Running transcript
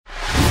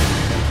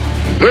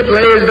It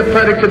lays the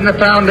predicate and the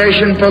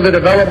foundation for the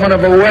development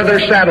of a weather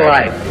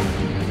satellite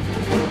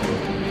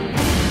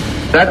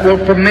that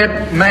will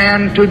permit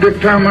man to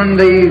determine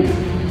the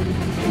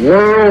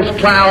world's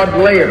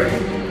cloud layer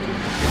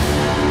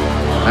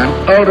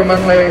and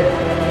ultimately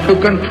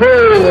to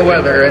control the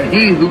weather, and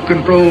he who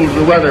controls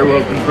the weather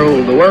will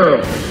control the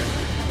world.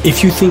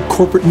 If you think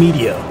corporate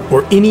media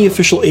or any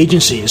official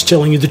agency is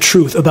telling you the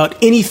truth about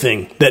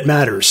anything that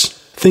matters,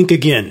 think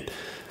again.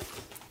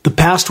 The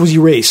past was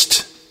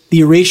erased. The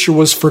erasure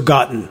was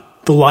forgotten.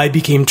 The lie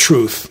became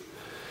truth.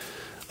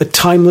 A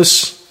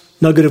timeless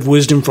nugget of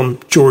wisdom from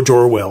George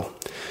Orwell.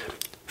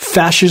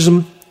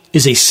 Fascism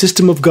is a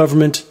system of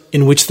government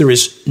in which there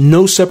is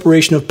no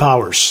separation of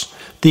powers.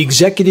 The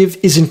executive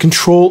is in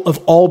control of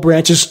all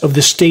branches of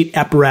the state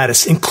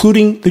apparatus,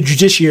 including the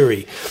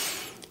judiciary.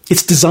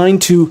 It's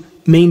designed to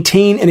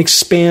maintain and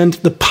expand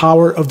the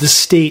power of the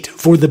state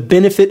for the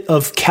benefit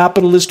of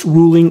capitalist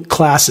ruling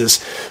classes.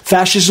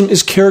 Fascism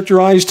is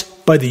characterized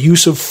by the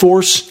use of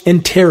force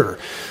and terror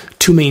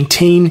to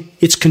maintain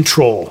its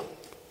control.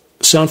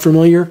 Sound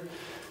familiar?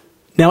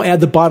 Now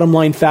add the bottom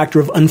line factor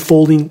of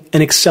unfolding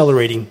and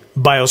accelerating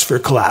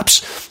biosphere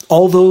collapse.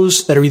 All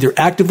those that are either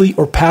actively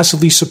or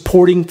passively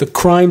supporting the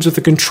crimes of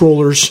the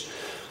controllers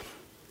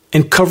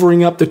and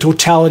covering up the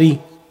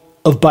totality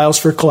of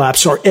biosphere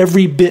collapse are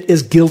every bit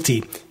as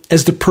guilty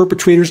as the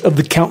perpetrators of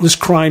the countless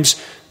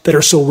crimes that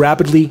are so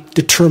rapidly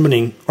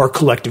determining our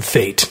collective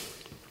fate.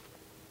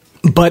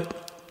 But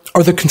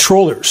are the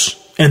controllers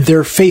and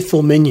their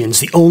faithful minions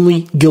the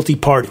only guilty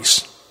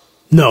parties?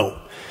 No.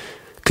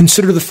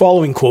 Consider the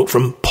following quote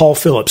from Paul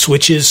Phillips,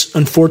 which is,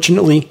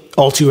 unfortunately,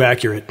 all too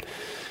accurate.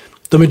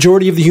 The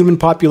majority of the human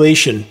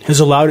population has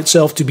allowed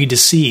itself to be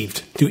deceived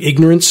through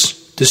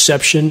ignorance,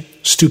 deception,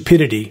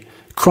 stupidity,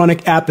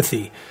 chronic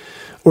apathy,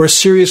 or a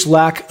serious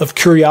lack of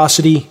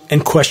curiosity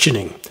and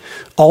questioning,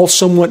 all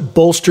somewhat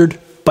bolstered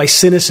by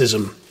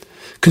cynicism.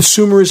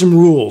 Consumerism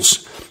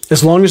rules.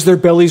 As long as their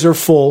bellies are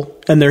full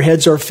and their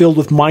heads are filled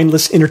with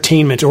mindless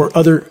entertainment or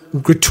other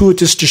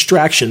gratuitous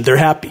distraction, they're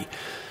happy.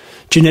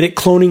 Genetic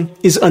cloning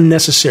is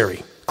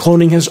unnecessary.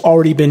 Cloning has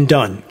already been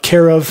done.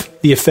 Care of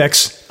the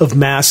effects of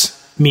mass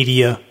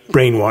media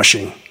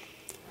brainwashing.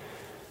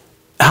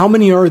 How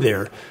many are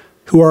there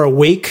who are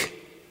awake,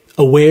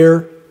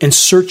 aware, and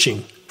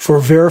searching for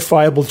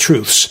verifiable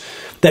truths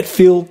that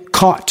feel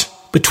caught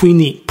between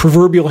the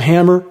proverbial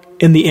hammer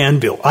and the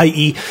anvil,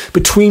 i.e.,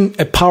 between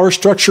a power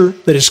structure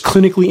that is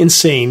clinically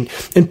insane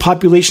and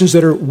populations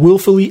that are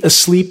willfully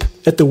asleep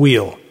at the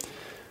wheel?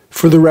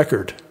 For the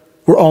record,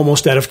 we're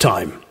almost out of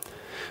time.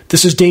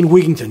 This is Dane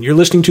Wigington. You're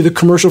listening to the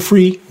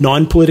commercial-free,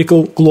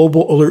 non-political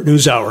Global Alert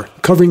News Hour,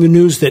 covering the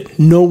news that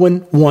no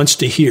one wants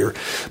to hear,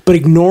 but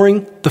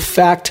ignoring the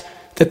fact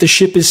that the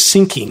ship is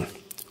sinking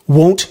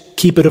won't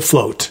keep it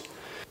afloat.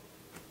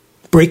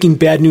 Breaking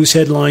bad news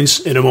headlines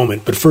in a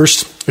moment, but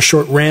first, a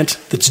short rant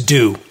that's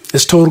due,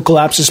 as total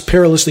collapse is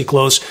perilously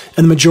close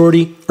and the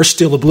majority are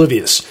still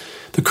oblivious.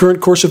 The current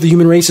course of the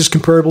human race is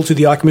comparable to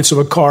the occupants of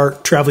a car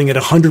traveling at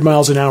 100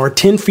 miles an hour,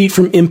 10 feet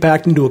from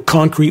impact into a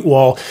concrete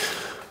wall.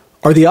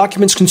 Are the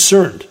occupants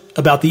concerned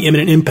about the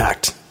imminent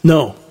impact?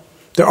 No.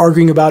 They're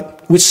arguing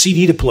about which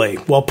CD to play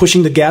while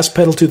pushing the gas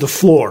pedal to the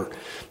floor.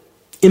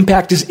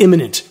 Impact is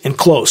imminent and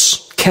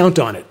close. Count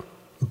on it.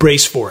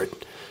 Brace for it.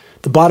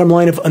 The bottom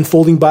line of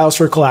unfolding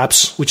biosphere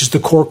collapse, which is the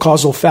core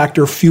causal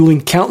factor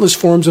fueling countless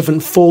forms of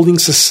unfolding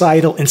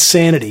societal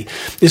insanity,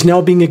 is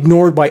now being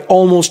ignored by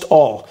almost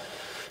all,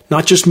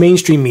 not just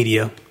mainstream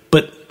media,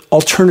 but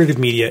alternative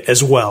media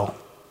as well.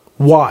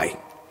 Why?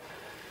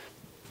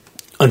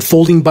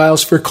 Unfolding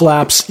biosphere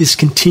collapse is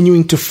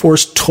continuing to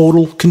force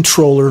total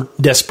controller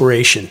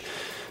desperation.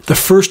 The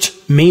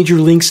first major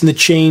links in the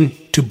chain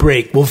to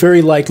break will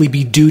very likely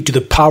be due to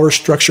the power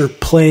structure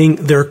playing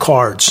their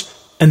cards,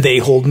 and they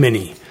hold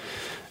many.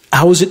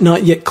 How is it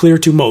not yet clear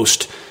to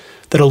most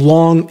that a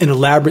long and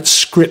elaborate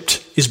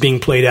script is being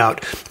played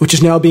out, which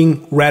is now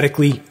being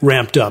radically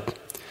ramped up?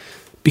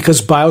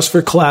 Because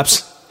biosphere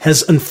collapse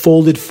has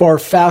unfolded far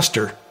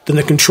faster than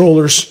the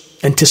controllers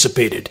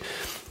anticipated.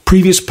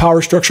 Previous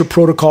power structure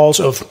protocols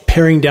of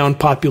paring down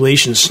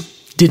populations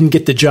didn't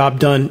get the job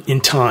done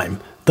in time.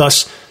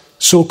 Thus,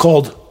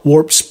 so-called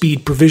warp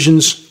speed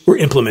provisions were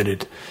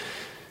implemented.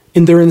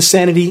 In their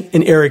insanity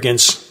and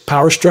arrogance,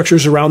 power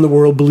structures around the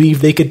world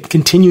believed they could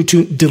continue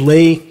to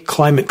delay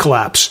climate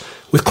collapse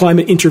with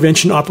climate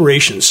intervention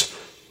operations,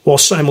 while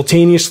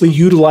simultaneously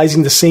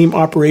utilizing the same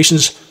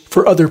operations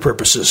for other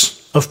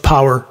purposes of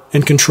power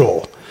and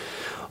control.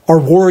 Our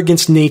war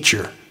against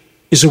nature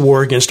is a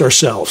war against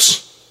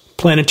ourselves.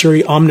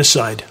 Planetary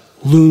omnicide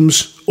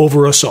looms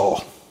over us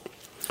all.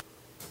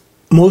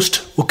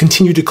 Most will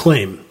continue to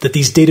claim that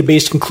these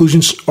data-based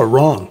conclusions are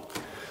wrong.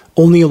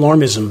 Only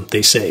alarmism,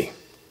 they say.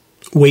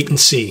 Wait and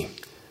see.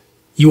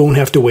 You won't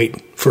have to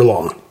wait for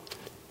long.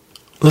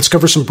 Let's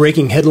cover some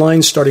breaking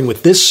headlines, starting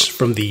with this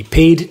from the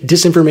paid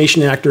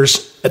disinformation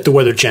actors at the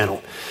Weather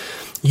Channel.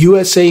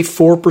 USA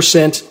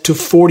 4% to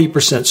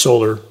 40%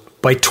 solar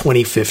by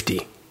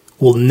 2050.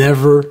 Will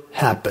never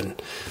happen.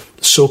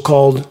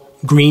 So-called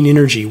green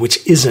energy,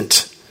 which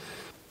isn't.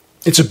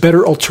 It's a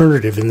better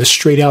alternative than the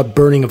straight-out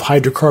burning of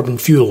hydrocarbon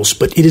fuels,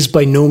 but it is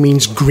by no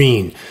means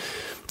green.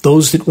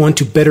 Those that want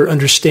to better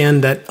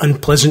understand that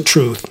unpleasant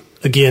truth,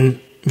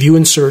 again, view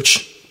and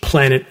search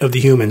Planet of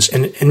the Humans.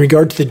 And in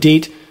regard to the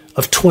date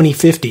of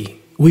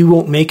 2050, we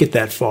won't make it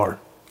that far,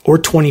 or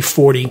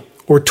 2040,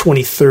 or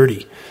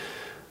 2030.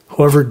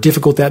 However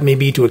difficult that may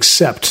be to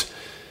accept,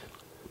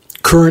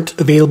 current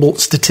available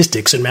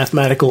statistics and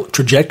mathematical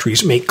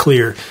trajectories make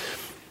clear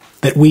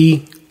that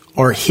we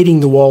are hitting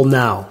the wall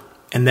now,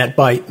 and that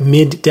by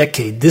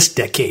mid-decade, this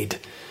decade,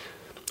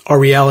 our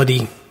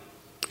reality,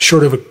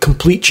 short of a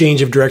complete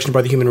change of direction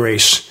by the human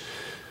race,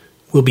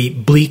 will be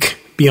bleak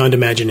beyond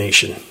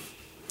imagination.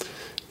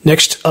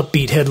 Next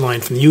upbeat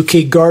headline from the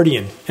UK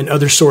Guardian and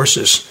other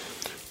sources.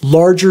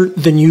 Larger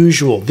than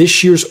usual.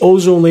 This year's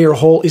ozone layer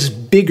hole is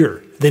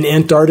bigger than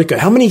Antarctica.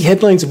 How many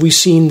headlines have we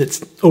seen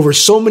that over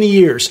so many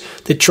years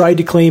that tried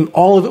to claim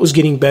all of it was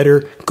getting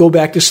better, go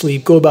back to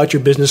sleep, go about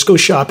your business, go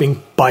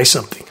shopping, buy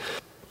something?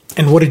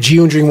 And what did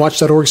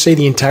geoengineeringwatch.org say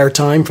the entire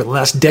time for the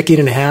last decade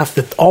and a half?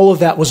 That all of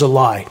that was a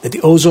lie, that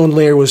the ozone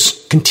layer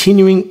was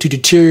continuing to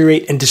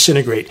deteriorate and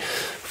disintegrate.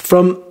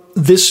 From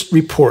this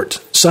report,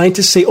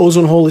 scientists say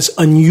ozone hole is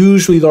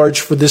unusually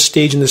large for this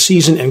stage in the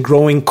season and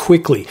growing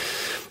quickly.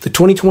 The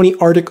 2020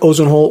 Arctic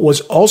ozone hole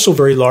was also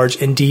very large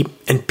and deep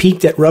and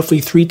peaked at roughly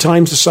 3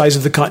 times the size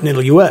of the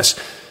continental U.S.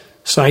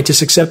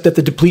 Scientists accept that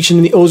the depletion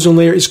in the ozone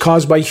layer is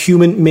caused by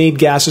human-made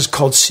gases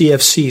called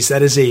CFCs.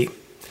 That is a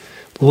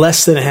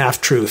less than a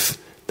half-truth.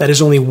 That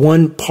is only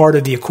one part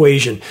of the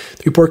equation.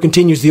 The report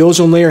continues, the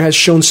ozone layer has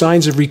shown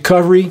signs of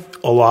recovery,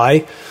 a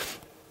lie,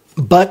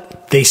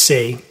 but, they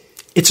say,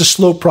 it's a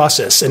slow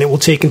process and it will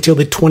take until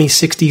the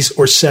 2060s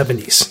or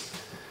 70s.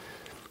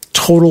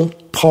 Total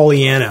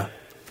Pollyanna.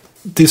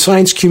 The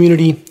science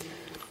community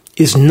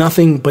is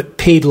nothing but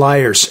paid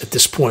liars at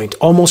this point,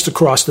 almost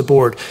across the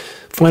board.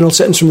 Final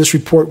sentence from this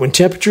report, when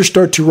temperatures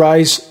start to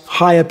rise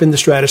high up in the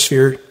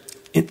stratosphere,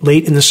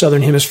 late in the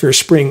southern hemisphere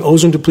spring,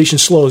 ozone depletion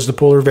slows, the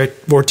polar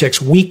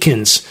vortex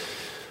weakens.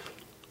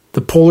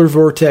 The polar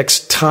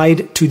vortex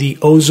tied to the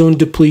ozone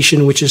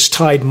depletion, which is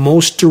tied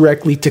most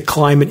directly to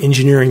climate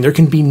engineering. There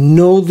can be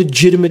no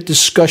legitimate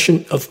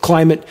discussion of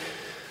climate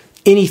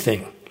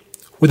anything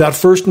without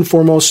first and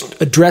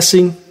foremost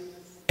addressing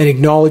and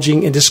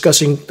acknowledging and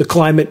discussing the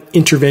climate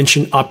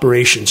intervention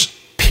operations,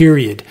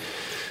 period.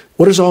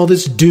 What does all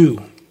this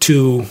do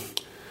to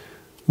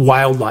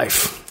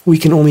wildlife? We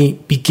can only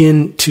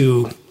begin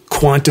to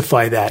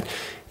quantify that.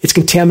 It's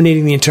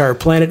contaminating the entire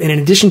planet, and in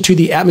addition to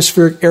the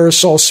atmospheric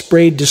aerosol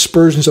sprayed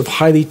dispersions of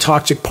highly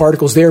toxic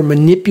particles, they are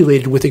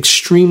manipulated with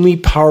extremely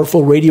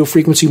powerful radio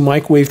frequency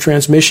microwave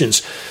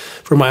transmissions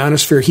from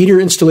ionosphere heater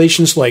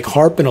installations like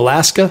HAARP in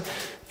Alaska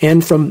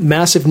and from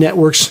massive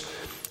networks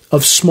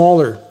of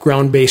smaller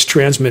ground-based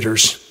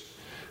transmitters.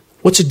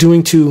 What's it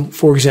doing to,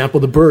 for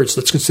example, the birds?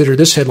 Let's consider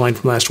this headline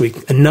from last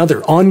week.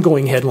 Another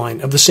ongoing headline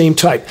of the same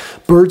type.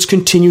 Birds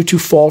continue to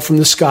fall from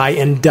the sky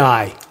and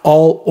die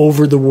all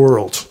over the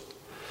world.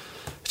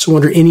 It's a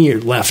wonder any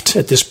are left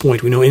at this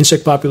point. We know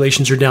insect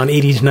populations are down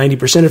 80 to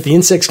 90%. If the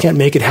insects can't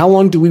make it, how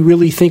long do we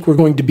really think we're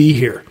going to be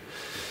here?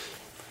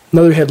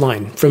 Another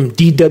headline from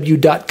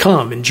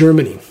DW.com in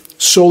Germany.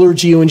 Solar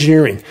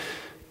geoengineering.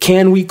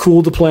 Can we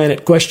cool the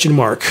planet? ?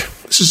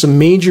 This is a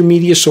major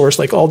media source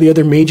like all the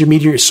other major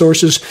media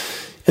sources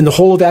and the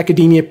whole of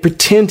academia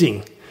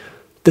pretending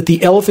that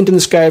the elephant in the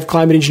sky of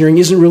climate engineering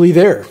isn't really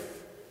there.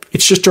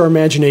 It's just our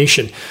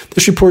imagination.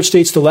 This report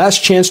states the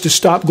last chance to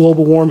stop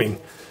global warming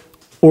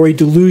or a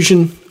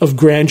delusion of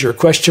grandeur, ?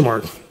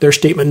 Their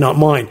statement, not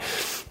mine.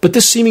 But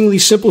this seemingly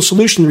simple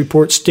solution, the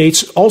report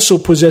states, also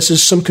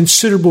possesses some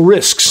considerable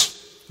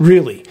risks,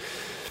 really.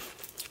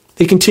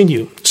 They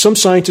continue, some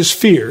scientists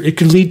fear it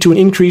could lead to an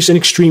increase in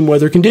extreme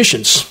weather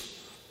conditions.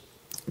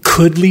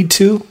 Could lead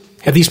to?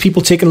 Have these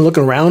people taken a look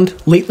around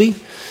lately?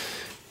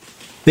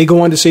 They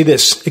go on to say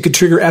this, it could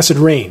trigger acid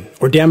rain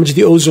or damage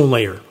the ozone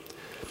layer.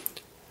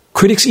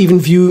 Critics even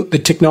view the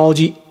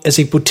technology as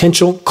a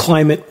potential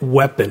climate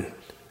weapon.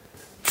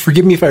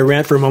 Forgive me if I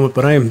rant for a moment,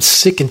 but I am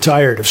sick and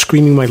tired of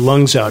screaming my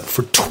lungs out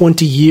for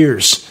 20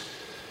 years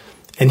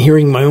and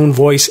hearing my own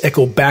voice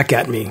echo back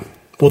at me.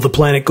 Well, the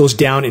planet goes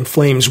down in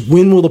flames.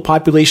 When will the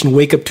population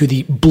wake up to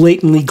the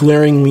blatantly,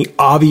 glaringly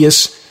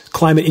obvious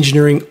climate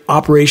engineering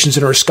operations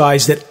in our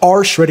skies that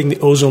are shredding the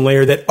ozone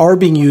layer, that are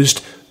being used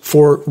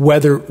for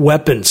weather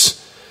weapons?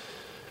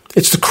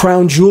 It's the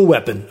crown jewel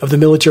weapon of the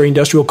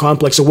military-industrial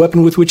complex, a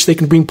weapon with which they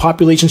can bring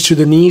populations to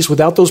their knees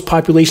without those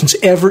populations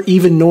ever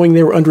even knowing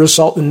they were under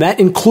assault, and that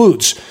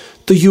includes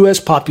the U.S.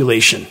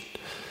 population.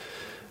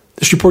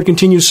 This report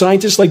continues,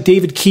 scientists like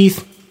David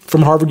Keith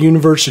from Harvard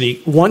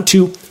University want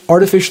to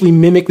artificially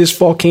mimic this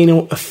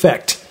volcano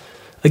effect.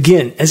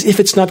 Again, as if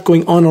it's not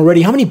going on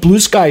already. How many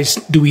blue skies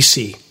do we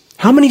see?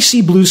 How many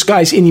see blue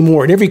skies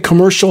anymore? In every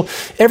commercial,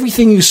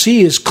 everything you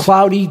see is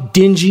cloudy,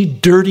 dingy,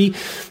 dirty.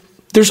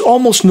 There's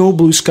almost no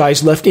blue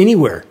skies left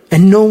anywhere,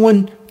 and no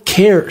one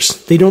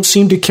cares. They don't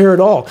seem to care at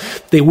all.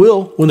 They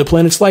will when the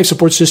planet's life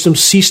support systems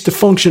cease to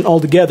function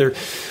altogether.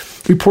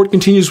 The report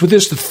continues with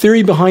this. The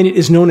theory behind it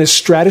is known as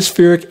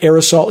stratospheric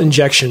aerosol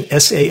injection,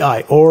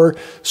 SAI, or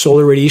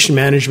solar radiation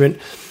management,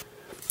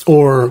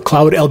 or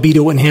cloud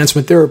albedo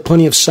enhancement. There are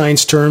plenty of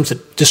science terms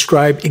that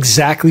describe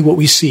exactly what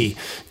we see.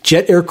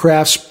 Jet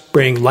aircraft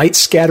spraying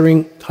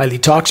light-scattering, highly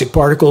toxic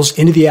particles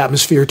into the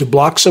atmosphere to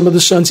block some of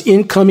the sun's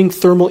incoming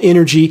thermal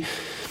energy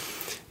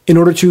in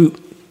order to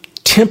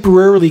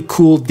temporarily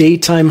cool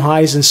daytime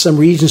highs in some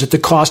regions at the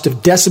cost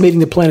of decimating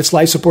the planet's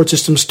life support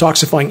systems,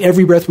 toxifying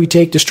every breath we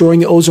take, destroying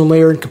the ozone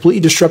layer, and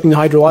completely disrupting the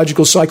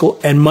hydrological cycle,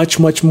 and much,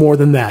 much more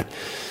than that.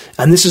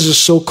 And this is a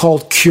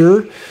so-called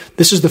cure.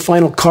 This is the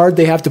final card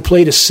they have to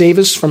play to save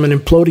us from an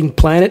imploding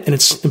planet and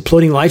its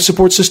imploding life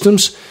support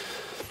systems.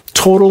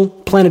 Total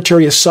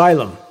planetary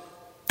asylum.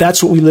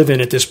 That's what we live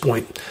in at this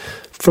point.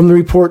 From the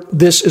report,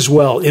 this as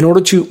well. In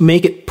order to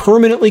make it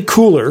permanently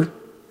cooler,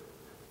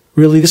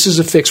 really, this is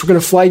a fix. We're going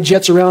to fly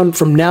jets around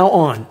from now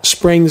on,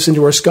 spraying this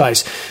into our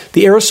skies.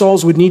 The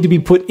aerosols would need to be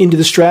put into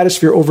the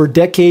stratosphere over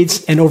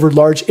decades and over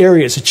large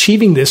areas.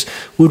 Achieving this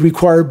would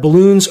require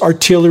balloons,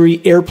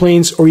 artillery,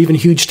 airplanes, or even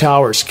huge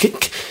towers.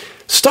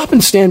 Stop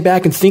and stand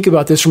back and think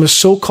about this from a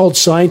so-called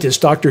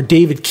scientist, Dr.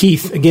 David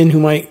Keith, again,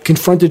 whom I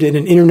confronted at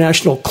an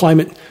international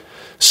climate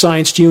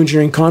science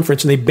geoengineering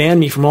conference, and they banned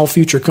me from all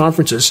future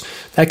conferences.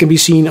 That can be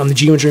seen on the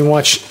Geoengineering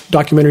Watch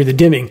documentary, The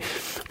Dimming.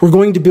 We're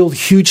going to build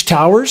huge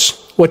towers.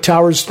 What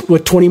towers,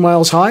 20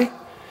 miles high?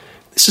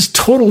 This is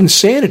total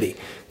insanity.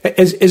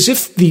 As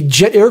if the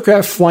jet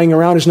aircraft flying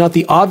around is not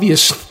the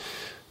obvious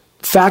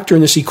factor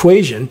in this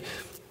equation,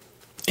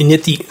 and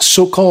yet the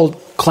so-called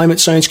climate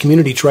science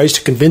community tries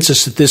to convince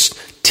us that this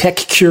tech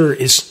cure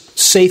is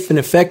safe and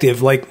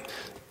effective, like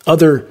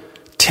other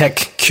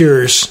tech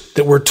cures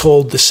that we're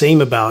told the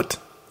same about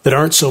that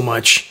aren't so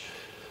much.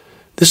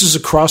 This is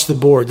across the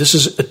board. This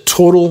is a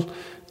total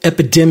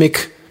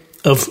epidemic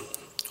of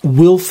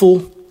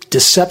willful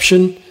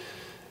deception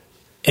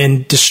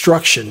and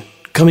destruction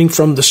coming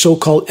from the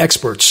so-called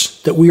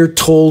experts that we are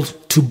told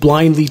to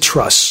blindly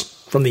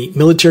trust, from the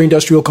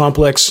military-industrial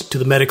complex to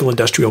the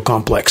medical-industrial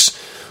complex.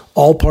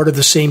 All part of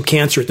the same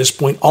cancer at this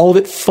point. All of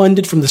it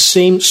funded from the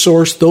same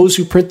source. Those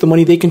who print the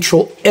money, they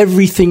control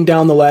everything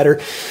down the ladder.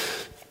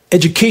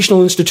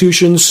 Educational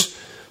institutions,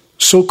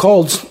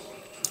 so-called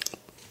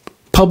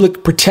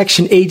public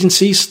protection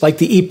agencies like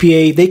the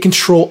EPA, they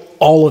control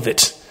all of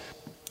it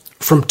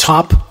from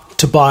top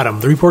to bottom.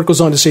 The report goes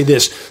on to say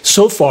this.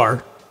 So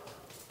far,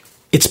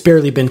 it's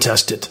barely been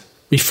tested,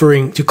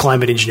 referring to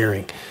climate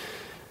engineering.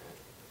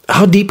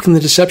 How deep can the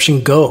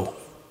deception go?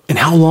 And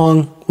how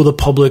long will the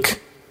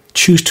public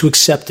choose to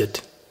accept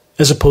it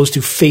as opposed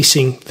to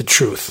facing the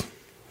truth?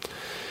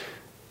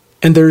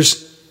 And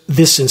there's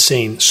this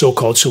insane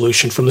so-called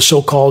solution from the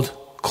so-called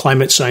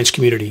climate science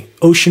community.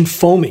 Ocean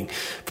foaming.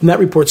 From that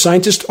report,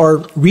 scientists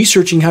are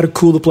researching how to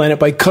cool the planet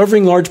by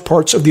covering large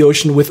parts of the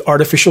ocean with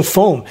artificial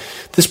foam.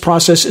 This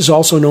process is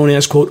also known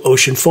as, quote,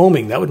 ocean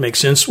foaming. That would make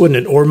sense,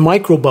 wouldn't it? Or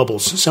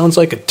microbubbles. Sounds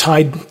like a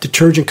Tide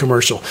detergent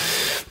commercial.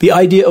 The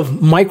idea of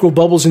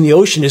microbubbles in the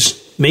ocean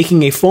is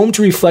making a foam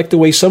to reflect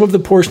away some of the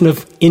portion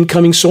of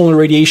incoming solar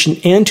radiation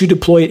and to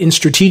deploy it in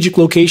strategic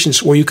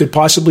locations where you could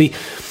possibly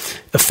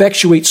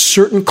effectuate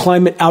certain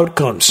climate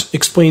outcomes,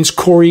 explains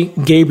Corey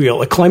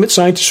Gabriel, a climate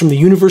scientist from the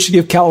University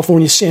of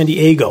California, San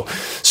Diego.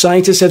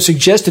 Scientists have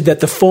suggested that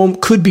the foam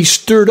could be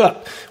stirred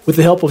up with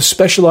the help of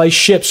specialized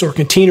ships or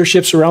container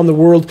ships around the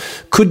world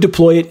could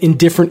deploy it in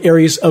different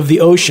areas of the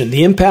ocean.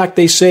 The impact,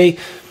 they say,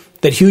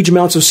 that huge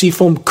amounts of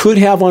seafoam could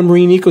have on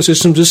marine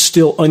ecosystems is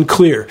still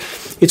unclear.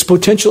 Its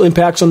potential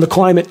impacts on the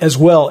climate as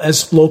well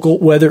as local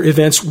weather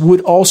events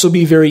would also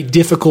be very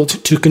difficult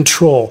to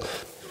control.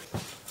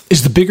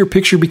 Is the bigger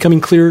picture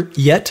becoming clear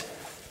yet?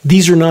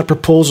 These are not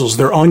proposals.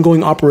 They're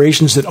ongoing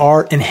operations that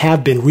are and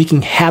have been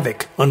wreaking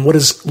havoc on what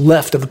is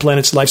left of the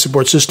planet's life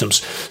support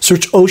systems.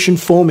 Search ocean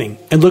foaming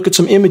and look at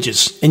some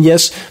images. And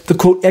yes, the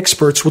quote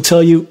experts will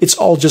tell you it's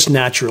all just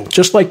natural.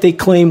 Just like they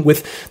claim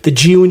with the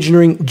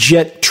geoengineering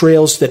jet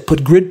trails that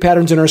put grid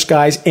patterns in our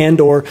skies and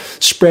or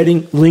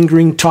spreading,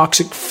 lingering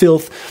toxic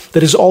filth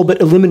that has all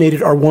but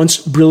eliminated our once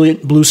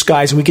brilliant blue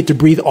skies, and we get to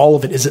breathe all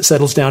of it as it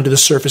settles down to the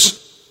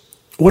surface.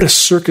 What a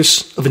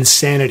circus of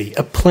insanity,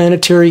 a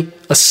planetary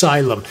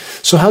asylum.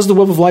 So how's the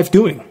web of life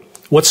doing?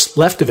 What's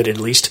left of it, at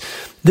least?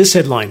 This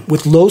headline,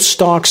 with low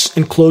stocks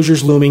and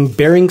closures looming,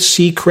 Bering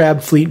Sea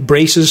crab fleet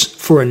braces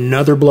for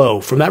another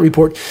blow. From that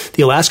report,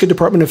 the Alaska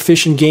Department of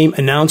Fish and Game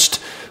announced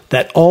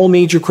that all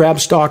major crab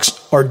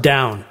stocks are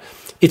down.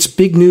 It's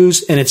big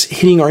news, and it's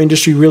hitting our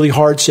industry really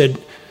hard, said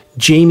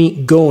Jamie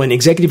Goen,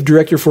 Executive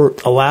Director for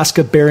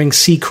Alaska Bering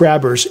Sea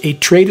Crabbers, a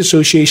trade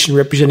association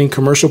representing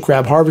commercial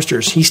crab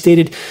harvesters. He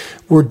stated,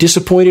 "We're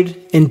disappointed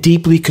and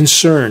deeply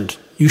concerned."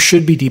 You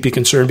should be deeply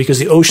concerned because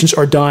the oceans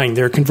are dying.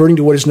 They're converting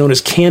to what is known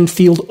as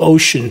Canfield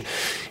Ocean,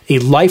 a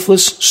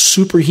lifeless,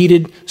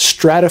 superheated,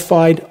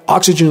 stratified,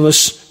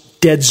 oxygenless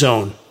dead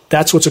zone.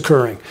 That's what's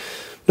occurring.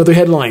 Another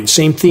headline,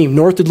 same theme.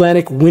 North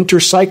Atlantic winter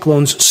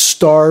cyclones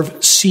starve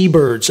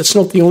seabirds. That's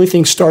not the only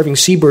thing starving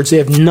seabirds. They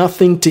have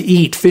nothing to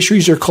eat.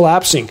 Fisheries are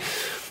collapsing.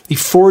 the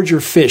forager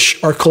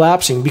fish are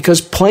collapsing because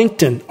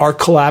plankton are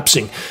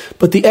collapsing.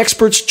 But the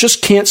experts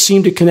just can't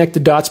seem to connect the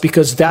dots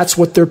because that's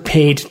what they're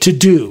paid to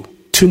do,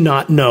 to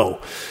not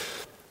know.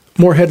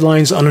 More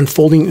headlines on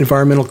unfolding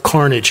environmental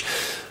carnage.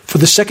 For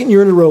the second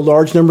year in a row,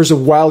 large numbers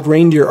of wild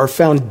reindeer are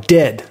found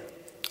dead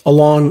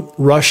along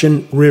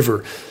Russian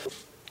River.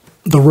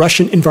 The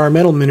Russian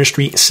Environmental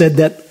Ministry said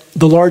that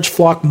the large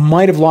flock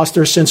might have lost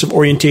their sense of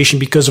orientation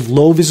because of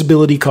low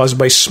visibility caused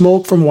by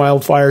smoke from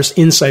wildfires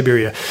in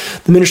Siberia.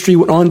 The ministry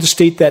went on to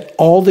state that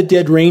all the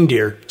dead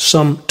reindeer,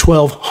 some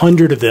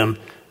 1,200 of them,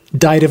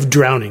 died of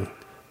drowning.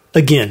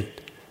 Again,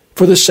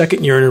 for the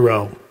second year in a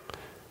row.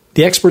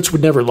 The experts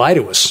would never lie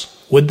to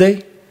us, would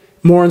they?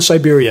 More on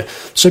Siberia.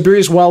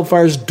 Siberia's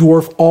wildfires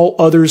dwarf all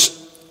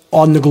others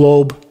on the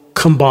globe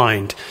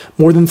combined.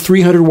 More than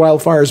 300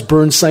 wildfires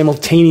burned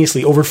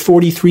simultaneously. Over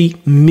 43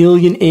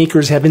 million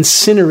acres have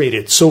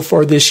incinerated so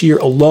far this year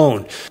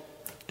alone.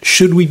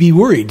 Should we be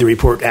worried, the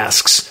report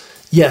asks.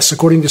 Yes,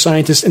 according to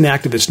scientists and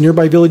activists,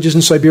 nearby villages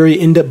in Siberia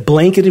end up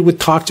blanketed with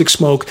toxic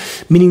smoke,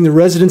 meaning the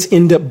residents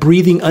end up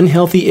breathing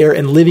unhealthy air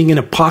and living in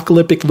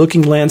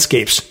apocalyptic-looking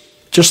landscapes.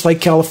 Just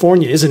like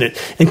California, isn't it?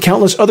 And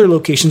countless other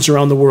locations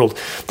around the world.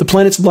 The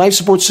planet's life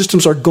support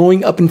systems are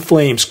going up in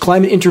flames.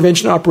 Climate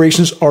intervention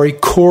operations are a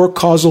core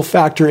causal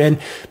factor, and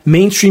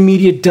mainstream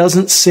media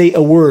doesn't say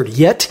a word.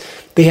 Yet,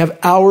 they have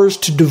hours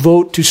to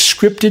devote to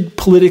scripted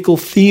political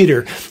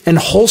theater and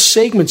whole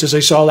segments, as I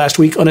saw last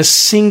week, on a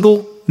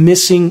single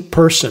missing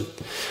person.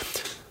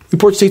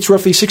 Report states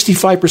roughly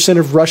 65%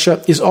 of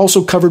Russia is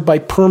also covered by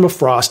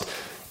permafrost.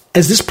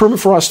 As this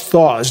permafrost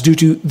thaws due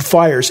to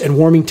fires and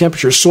warming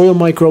temperatures, soil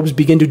microbes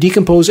begin to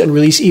decompose and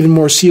release even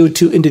more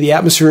CO2 into the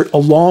atmosphere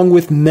along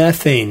with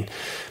methane.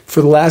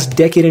 For the last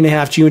decade and a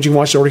half,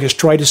 GeoEngineWatch has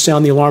tried to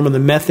sound the alarm on the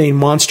methane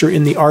monster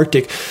in the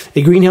Arctic,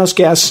 a greenhouse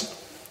gas,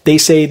 they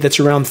say, that's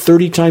around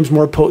 30 times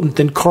more potent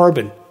than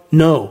carbon.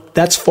 No,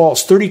 that's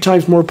false. 30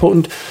 times more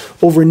potent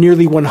over a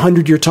nearly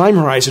 100-year time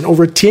horizon.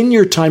 Over a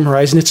 10-year time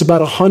horizon, it's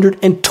about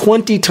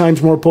 120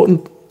 times more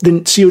potent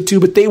than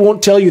CO2, but they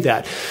won't tell you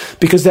that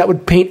because that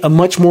would paint a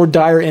much more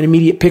dire and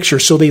immediate picture,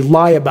 so they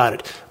lie about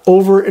it.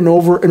 Over and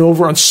over and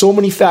over on so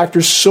many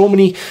factors, so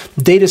many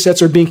data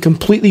sets are being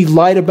completely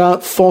lied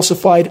about,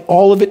 falsified,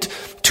 all of it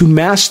to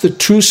mask the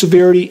true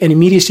severity and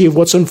immediacy of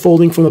what's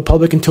unfolding from the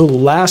public until the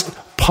last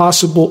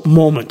possible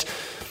moment.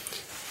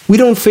 We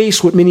don't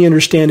face what many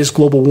understand as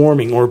global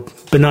warming or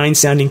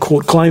benign-sounding,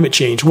 quote, climate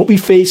change. What we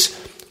face,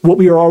 what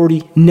we are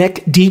already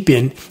neck deep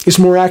in, is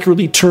more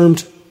accurately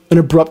termed an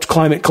abrupt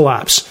climate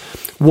collapse.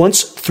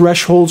 Once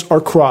thresholds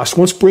are crossed,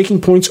 once breaking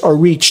points are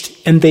reached,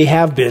 and they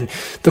have been,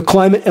 the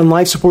climate and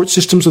life support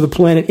systems of the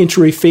planet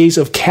enter a phase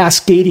of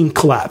cascading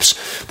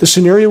collapse. The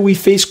scenario we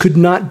face could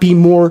not be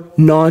more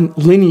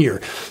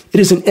non-linear. It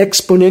is an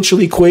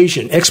exponential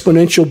equation,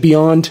 exponential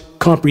beyond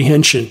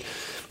comprehension.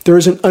 There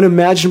is an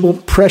unimaginable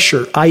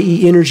pressure,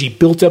 i.e. energy,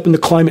 built up in the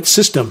climate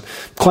system.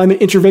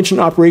 Climate intervention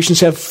operations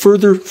have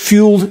further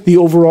fueled the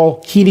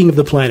overall heating of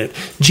the planet.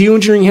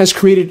 Geoengineering has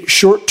created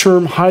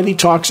short-term, highly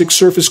toxic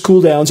surface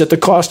cooldowns at the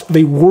cost of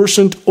a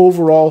worsened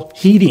overall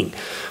heating.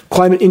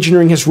 Climate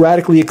engineering has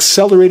radically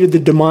accelerated the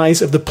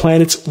demise of the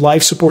planet's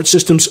life support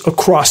systems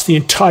across the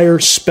entire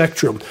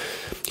spectrum.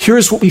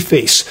 Here's what we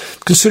face.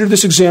 Consider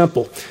this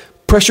example.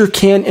 Pressure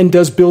can and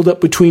does build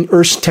up between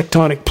Earth's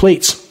tectonic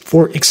plates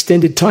for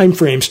extended time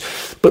frames.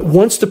 But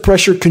once the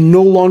pressure can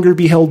no longer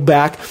be held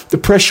back, the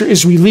pressure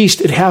is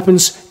released. It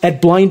happens at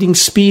blinding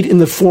speed in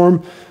the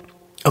form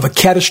of a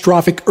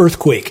catastrophic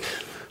earthquake.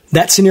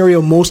 That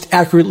scenario most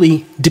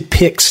accurately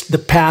depicts the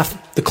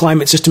path the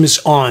climate system is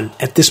on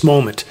at this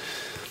moment.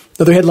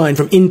 Another headline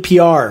from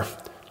NPR,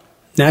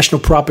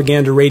 National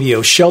Propaganda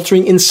Radio.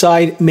 Sheltering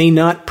inside may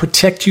not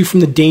protect you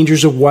from the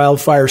dangers of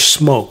wildfire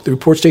smoke. The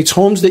report states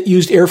homes that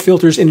used air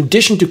filters, in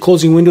addition to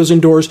closing windows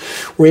and doors,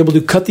 were able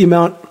to cut the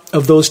amount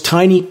of those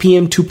tiny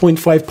PM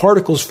 2.5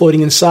 particles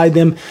floating inside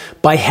them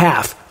by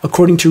half,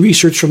 according to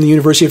research from the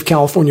University of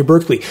California,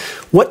 Berkeley.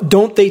 What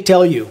don't they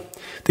tell you?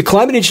 The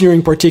climate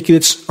engineering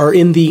particulates are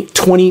in the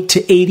 20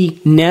 to 80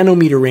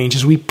 nanometer range,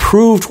 as we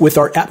proved with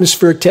our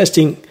atmospheric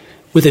testing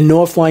with a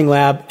NOAA flying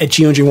lab at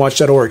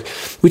geoengineWatch.org,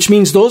 which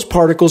means those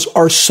particles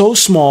are so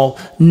small,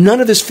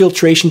 none of this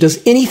filtration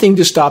does anything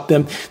to stop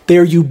them. They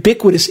are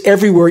ubiquitous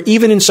everywhere,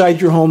 even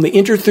inside your home. They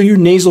enter through your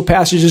nasal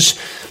passages,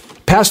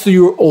 pass through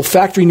your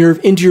olfactory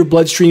nerve into your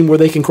bloodstream where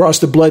they can cross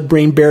the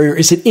blood-brain barrier.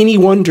 Is it any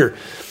wonder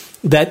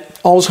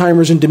that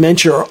Alzheimer's and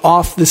dementia are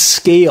off the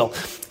scale?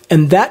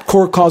 And that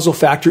core causal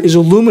factor is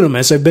aluminum,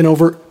 as I've been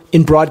over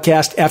in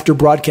broadcast after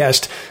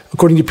broadcast.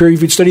 According to a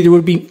peer-reviewed study, there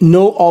would be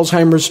no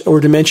Alzheimer's or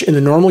dementia in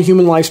the normal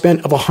human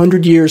lifespan of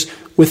 100 years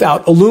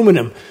without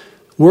aluminum.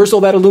 Where's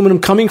all that aluminum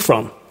coming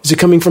from? Is it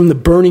coming from the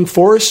burning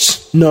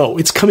forests? No,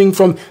 it's coming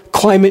from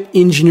climate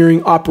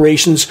engineering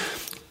operations.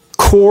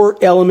 Core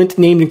element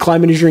named in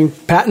climate engineering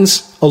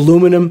patents,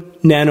 aluminum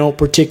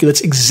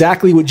nanoparticulates,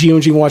 exactly what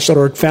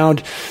geoengineWatch.org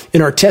found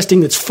in our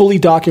testing that's fully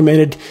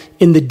documented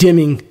in the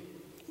Dimming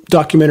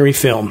documentary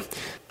film.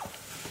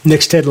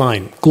 Next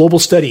headline, global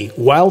study,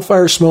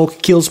 wildfire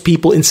smoke kills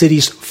people in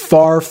cities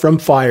far from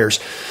fires.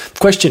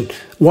 Question,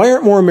 why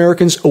aren't more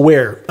Americans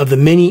aware of the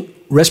many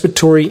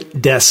respiratory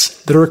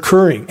deaths that are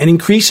occurring and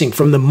increasing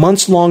from the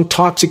months-long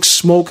toxic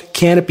smoke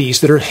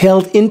canopies that are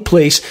held in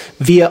place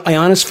via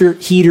ionosphere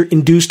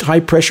heater-induced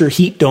high-pressure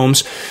heat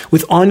domes,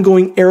 with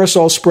ongoing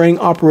aerosol spraying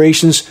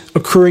operations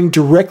occurring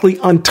directly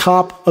on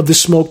top of the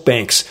smoke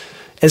banks,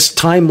 as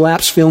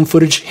time-lapse film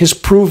footage has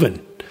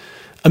proven?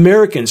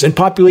 Americans and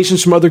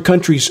populations from other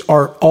countries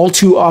are all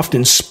too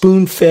often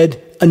spoon-fed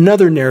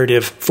another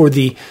narrative for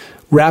the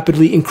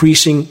rapidly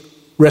increasing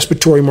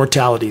respiratory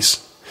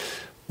mortalities.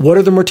 What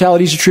are the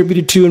mortalities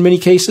attributed to in many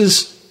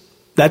cases?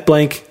 That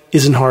blank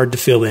isn't hard to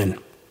fill in.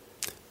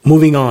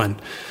 Moving on.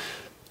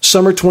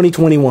 Summer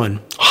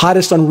 2021,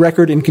 hottest on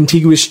record in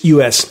contiguous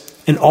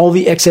U.S., and all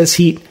the excess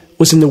heat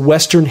was in the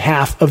western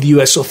half of the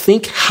U.S. So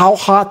think how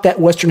hot that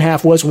western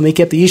half was when they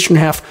kept the eastern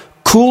half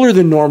cooler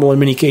than normal in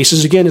many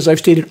cases. Again, as I've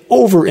stated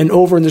over and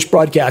over in this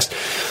broadcast,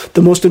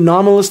 the most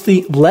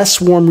anomalously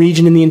less warm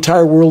region in the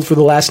entire world for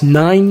the last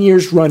 9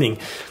 years running,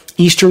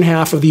 eastern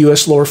half of the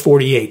U.S. lower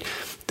 48,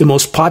 the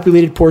most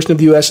populated portion of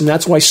the U.S., and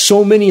that's why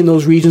so many in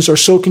those regions are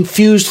so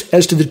confused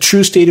as to the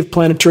true state of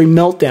planetary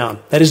meltdown.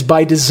 That is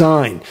by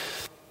design.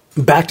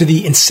 Back to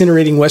the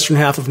incinerating western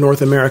half of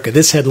North America.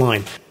 This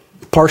headline,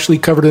 partially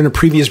covered in a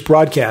previous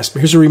broadcast, but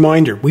here's a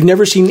reminder. We've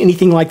never seen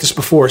anything like this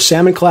before.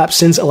 Salmon collapse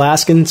sends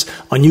Alaskans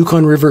on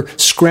Yukon River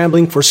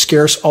scrambling for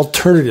scarce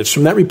alternatives.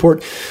 From that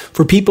report,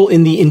 for people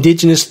in the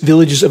indigenous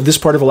villages of this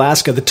part of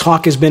Alaska, the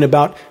talk has been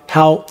about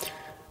how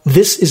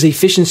this is a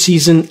fishing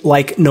season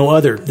like no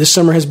other. This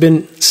summer has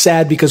been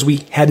sad because we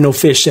had no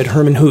fish, said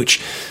Herman Hooch.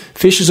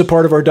 Fish is a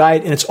part of our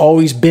diet, and it's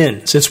always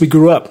been. Since we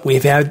grew up,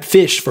 we've had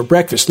fish for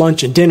breakfast,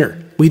 lunch, and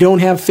dinner. We don't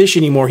have fish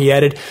anymore, he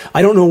added.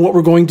 I don't know what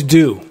we're going to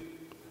do.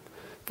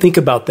 Think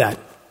about that.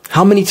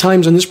 How many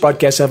times on this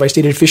broadcast have I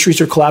stated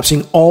fisheries are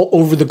collapsing all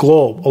over the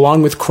globe,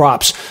 along with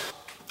crops,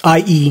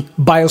 i.e.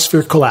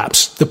 biosphere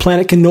collapse? The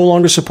planet can no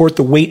longer support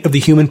the weight of the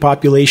human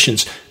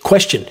populations.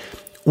 Question,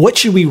 what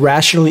should we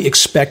rationally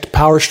expect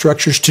power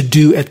structures to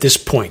do at this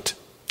point?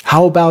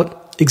 How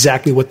about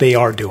exactly what they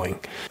are doing?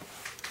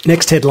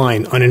 Next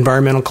headline on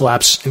environmental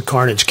collapse and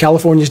carnage.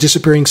 California's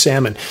disappearing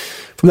salmon.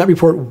 From that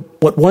report,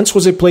 what once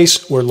was a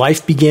place where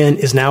life began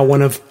is now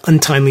one of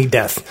untimely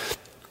death.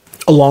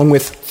 Along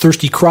with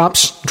thirsty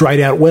crops, dried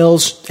out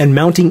wells, and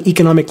mounting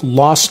economic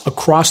loss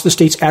across the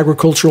state's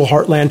agricultural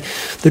heartland,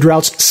 the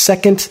drought's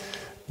second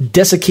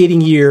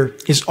desiccating year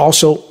is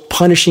also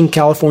punishing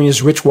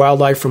California's rich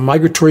wildlife, from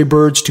migratory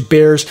birds to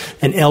bears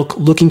and elk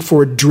looking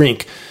for a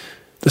drink.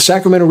 The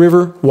Sacramento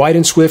River, wide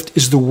and swift,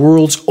 is the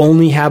world's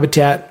only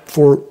habitat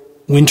for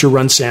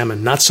winter-run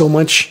salmon. Not so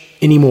much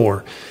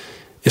anymore.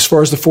 As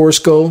far as the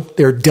forests go,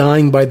 they're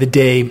dying by the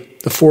day.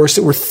 The forests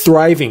that were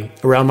thriving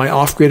around my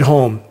off-grid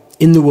home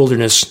in the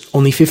wilderness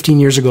only 15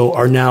 years ago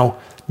are now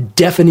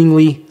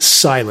deafeningly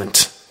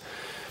silent.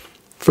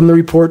 From the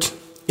report,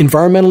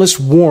 environmentalists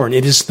warn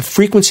it is the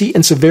frequency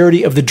and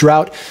severity of the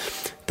drought,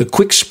 the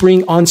quick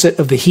spring onset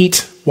of the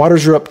heat.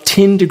 Waters are up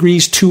 10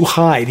 degrees too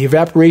high, the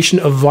evaporation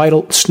of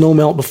vital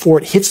snowmelt before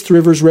it hits the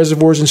rivers,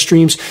 reservoirs, and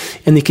streams,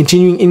 and the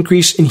continuing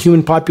increase in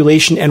human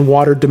population and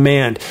water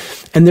demand.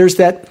 And there's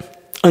that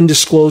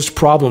undisclosed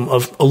problem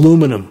of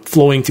aluminum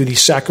flowing through the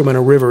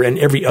Sacramento River and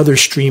every other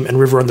stream and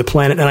river on the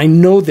planet. And I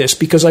know this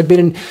because I've been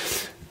in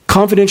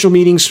confidential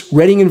meetings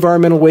reading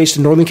environmental waste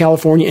in Northern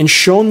California and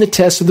shown the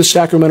test of the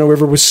Sacramento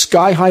River with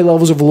sky-high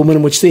levels of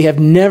aluminum, which they have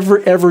never,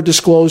 ever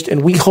disclosed.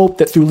 And we hope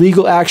that through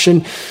legal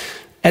action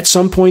at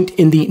some point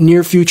in the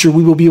near future,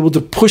 we will be able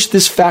to push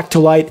this fact to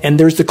light. And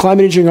there's the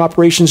climate engineering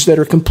operations that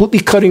are completely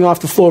cutting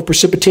off the flow of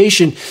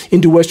precipitation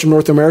into Western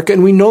North America.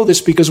 And we know this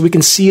because we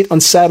can see it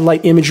on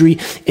satellite imagery.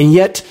 And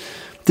yet,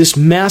 this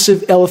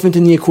massive elephant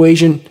in the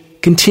equation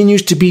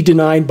continues to be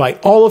denied by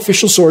all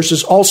official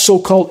sources, all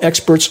so-called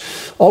experts,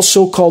 all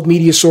so-called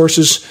media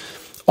sources,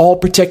 all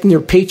protecting their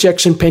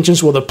paychecks and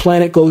pensions while the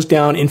planet goes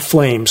down in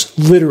flames,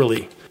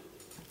 literally.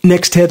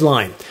 Next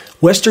headline.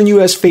 Western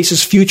U.S.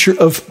 faces future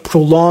of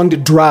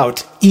prolonged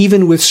drought,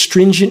 even with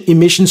stringent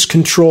emissions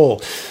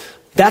control.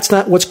 That's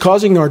not what's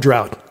causing our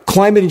drought.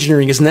 Climate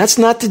engineering is, and that's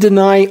not to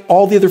deny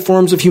all the other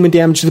forms of human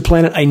damage to the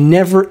planet. I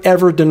never,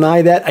 ever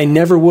deny that. I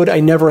never would. I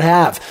never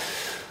have.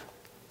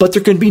 But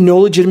there can be no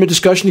legitimate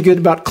discussion to get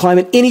about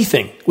climate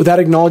anything without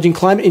acknowledging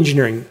climate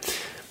engineering.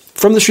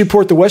 From this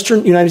report, the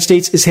western United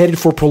States is headed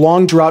for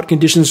prolonged drought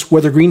conditions,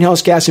 whether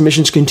greenhouse gas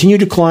emissions continue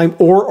to climb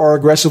or are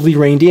aggressively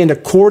reined in,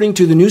 according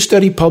to the new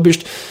study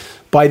published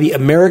by the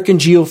American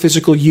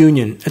Geophysical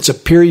Union. It's a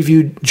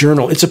peer-reviewed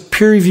journal. It's a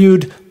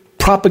peer-reviewed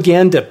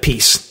propaganda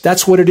piece.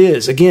 That's what it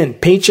is. Again,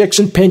 paychecks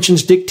and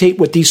pensions dictate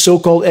what these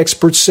so-called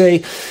experts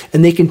say,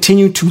 and they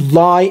continue to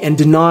lie and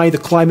deny the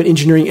climate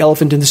engineering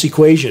elephant in this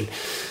equation.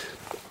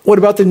 What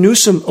about the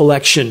Newsom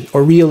election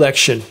or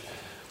re-election?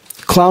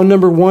 Clown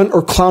number one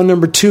or clown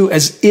number two,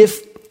 as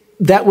if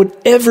that would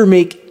ever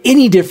make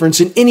any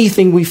difference in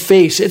anything we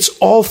face. It's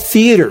all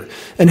theater.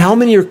 And how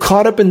many are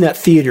caught up in that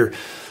theater?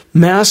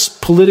 Mass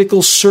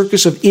political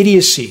circus of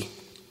idiocy.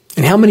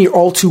 And how many are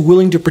all too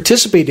willing to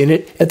participate in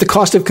it at the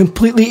cost of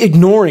completely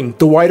ignoring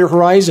the wider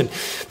horizon?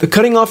 The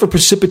cutting off of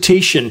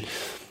precipitation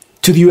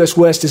to the U.S.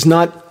 West is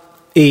not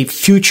a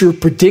future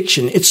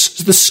prediction.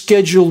 It's the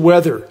scheduled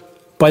weather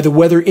by the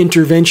Weather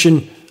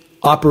Intervention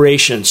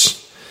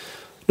Operations.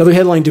 Another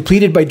headline,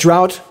 depleted by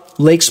drought,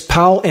 Lakes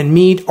Powell and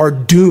Meade are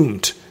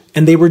doomed.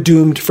 And they were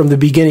doomed from the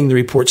beginning, the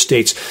report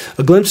states.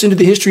 A glimpse into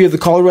the history of the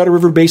Colorado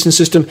River Basin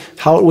system,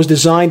 how it was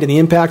designed, and the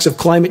impacts of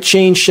climate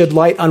change shed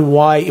light on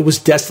why it was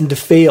destined to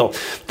fail.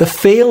 The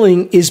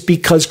failing is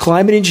because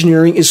climate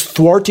engineering is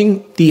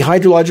thwarting the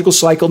hydrological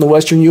cycle in the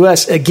western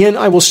U.S. Again,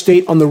 I will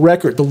state on the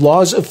record, the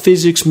laws of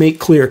physics make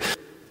clear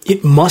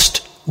it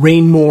must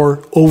rain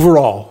more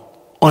overall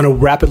on a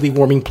rapidly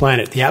warming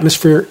planet. The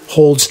atmosphere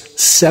holds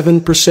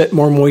 7%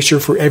 more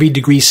moisture for every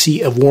degree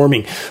C of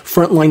warming.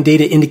 Frontline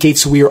data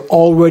indicates we are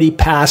already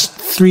past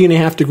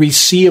 3.5 degrees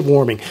C of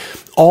warming.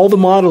 All the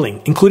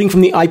modeling, including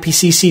from the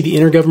IPCC, the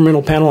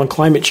Intergovernmental Panel on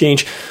Climate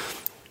Change,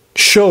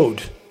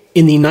 showed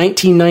in the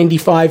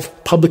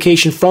 1995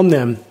 publication from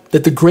them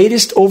that the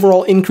greatest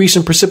overall increase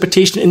in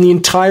precipitation in the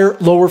entire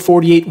lower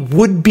 48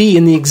 would be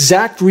in the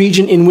exact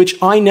region in which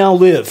I now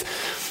live,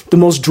 the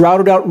most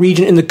droughted out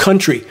region in the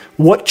country.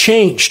 What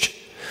changed?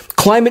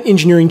 Climate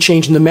engineering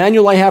changed. And the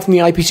manual I have from the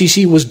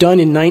IPCC was done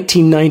in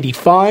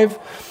 1995,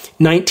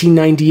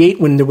 1998,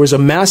 when there was a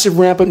massive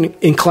ramp up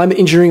in climate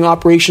engineering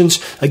operations,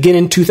 again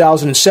in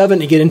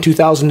 2007, again in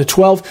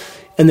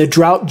 2012. And the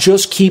drought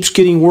just keeps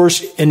getting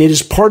worse. And it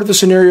is part of the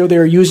scenario they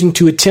are using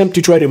to attempt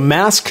to try to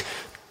mask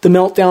the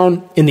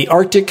meltdown in the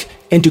Arctic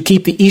and to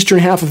keep the eastern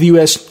half of the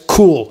U.S.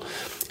 cool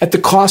at the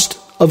cost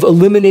of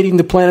eliminating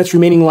the planet's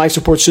remaining life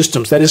support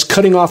systems. That is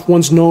cutting off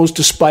one's nose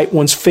to spite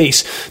one's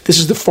face. This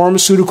is the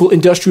pharmaceutical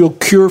industrial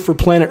cure for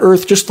planet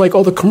Earth, just like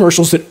all the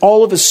commercials that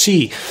all of us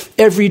see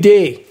every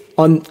day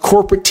on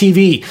corporate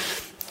TV.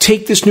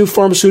 Take this new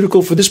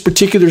pharmaceutical for this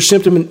particular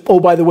symptom, and oh,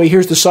 by the way,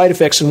 here's the side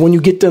effects. And when you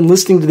get done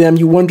listening to them,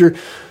 you wonder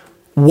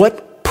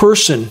what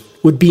person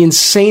would be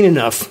insane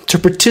enough to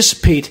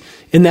participate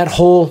in that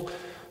whole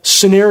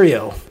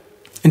scenario.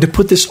 And to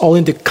put this all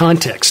into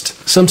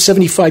context, some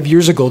 75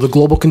 years ago, the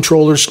global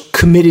controllers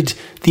committed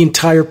the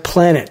entire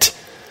planet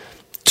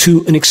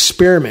to an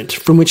experiment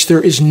from which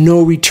there is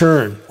no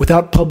return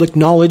without public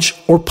knowledge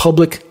or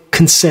public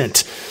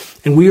consent.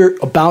 And we are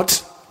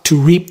about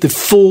to reap the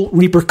full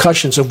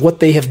repercussions of what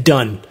they have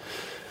done.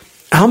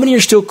 How many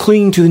are still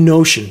clinging to the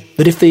notion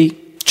that if they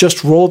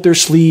just roll up their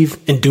sleeve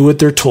and do what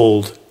they're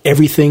told,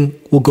 everything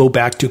will go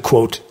back to,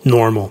 quote,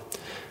 normal?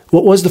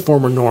 What was the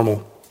former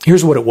normal?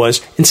 Here's what it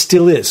was, and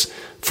still is,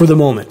 for the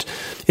moment.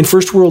 In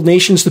first world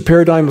nations, the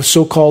paradigm of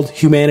so-called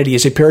humanity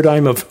is a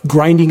paradigm of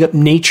grinding up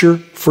nature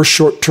for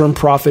short-term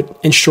profit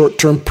and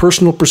short-term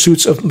personal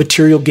pursuits of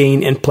material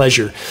gain and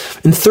pleasure.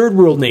 In third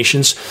world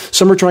nations,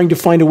 some are trying to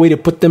find a way to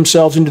put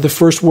themselves into the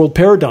first world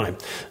paradigm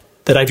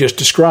that I've just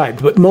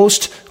described, but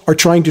most are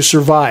trying to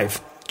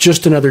survive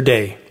just another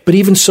day. But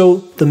even so,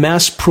 the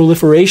mass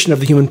proliferation of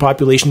the human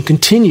population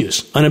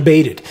continues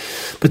unabated.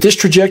 But this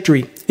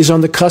trajectory is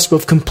on the cusp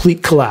of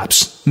complete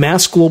collapse.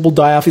 Mass global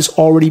die-off is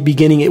already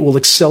beginning. It will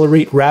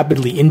accelerate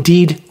rapidly,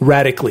 indeed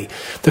radically.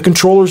 The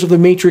controllers of the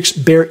Matrix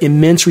bear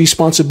immense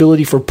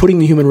responsibility for putting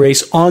the human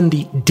race on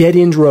the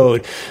dead-end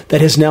road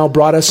that has now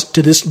brought us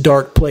to this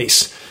dark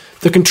place.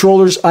 The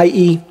controllers,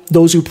 i.e.,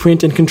 those who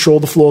print and control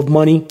the flow of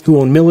money, who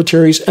own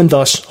militaries and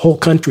thus whole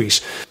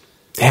countries,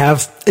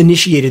 have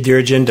initiated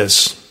their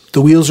agendas.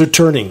 The wheels are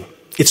turning.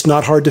 It's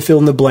not hard to fill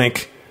in the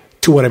blank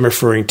to what I'm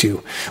referring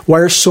to. Why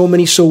are so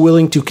many so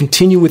willing to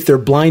continue with their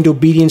blind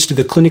obedience to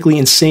the clinically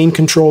insane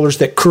controllers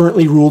that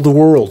currently rule the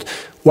world?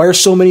 Why are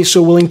so many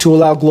so willing to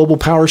allow global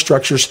power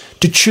structures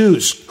to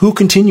choose who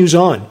continues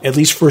on, at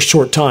least for a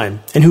short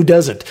time, and who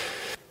doesn't?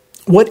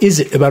 What is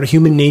it about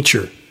human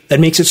nature that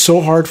makes it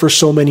so hard for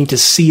so many to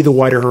see the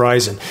wider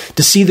horizon,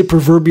 to see the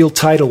proverbial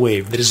tidal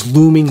wave that is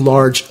looming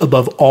large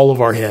above all of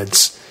our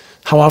heads?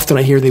 How often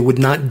I hear they would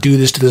not do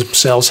this to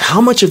themselves. How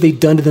much have they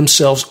done to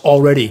themselves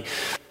already?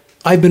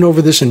 I've been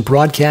over this in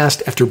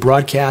broadcast after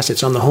broadcast.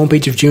 It's on the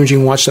homepage of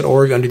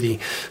geoengineeringwatch.org under the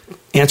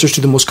answers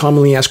to the most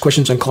commonly asked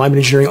questions on climate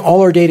engineering. All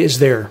our data is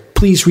there.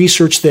 Please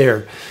research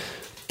there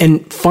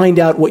and find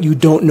out what you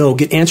don't know.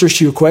 Get answers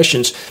to your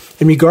questions.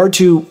 In regard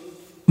to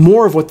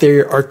more of what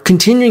they are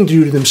continuing to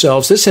do to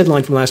themselves, this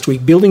headline from last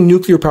week, building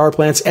nuclear power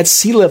plants at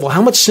sea level.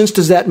 How much sense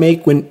does that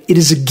make when it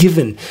is a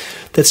given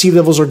that sea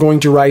levels are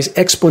going to rise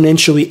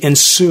exponentially and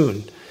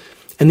soon?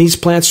 And these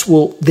plants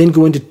will then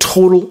go into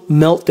total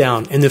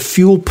meltdown, and the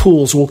fuel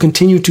pools will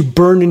continue to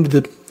burn into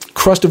the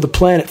crust of the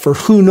planet for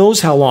who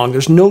knows how long.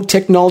 There's no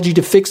technology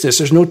to fix this.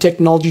 There's no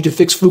technology to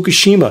fix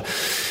Fukushima,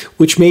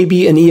 which may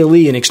be an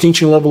ELE, an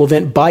extinction level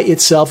event by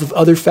itself if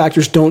other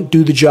factors don't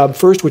do the job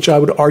first, which I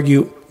would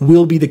argue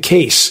will be the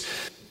case.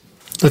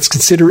 Let's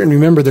consider and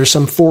remember there's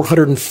some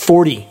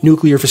 440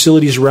 nuclear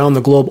facilities around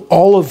the globe,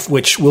 all of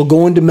which will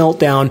go into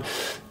meltdown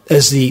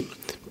as the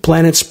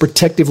planet's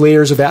protective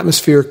layers of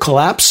atmosphere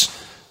collapse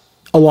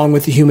along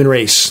with the human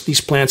race.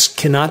 These plants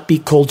cannot be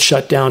cold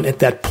shut down at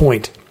that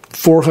point.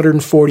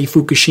 440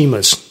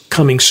 Fukushimas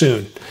coming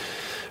soon.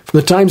 From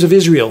the Times of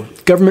Israel,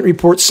 government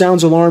report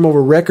sounds alarm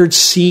over record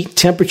sea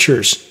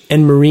temperatures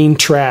and marine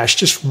trash.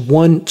 Just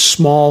one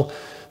small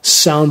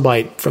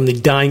soundbite from the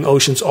dying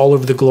oceans all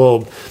over the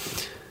globe.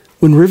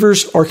 When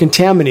rivers are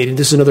contaminated,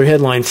 this is another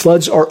headline,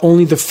 floods are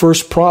only the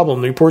first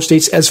problem. The report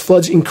states, as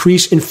floods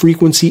increase in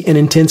frequency and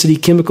intensity,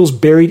 chemicals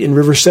buried in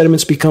river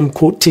sediments become,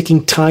 quote,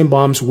 ticking time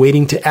bombs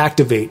waiting to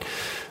activate.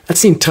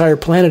 That's the entire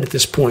planet at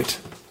this point.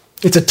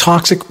 It's a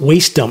toxic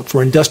waste dump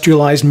for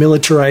industrialized,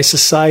 militarized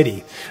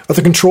society. Are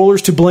the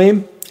controllers to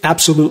blame?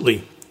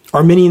 Absolutely.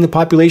 Are many in the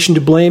population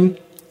to blame?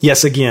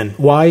 Yes, again.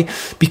 Why?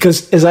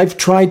 Because, as I've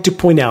tried to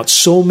point out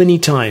so many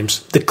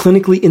times, the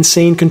clinically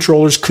insane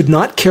controllers could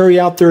not carry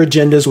out their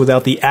agendas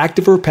without the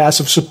active or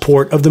passive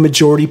support of the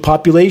majority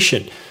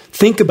population.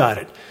 Think about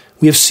it.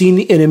 We have seen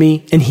the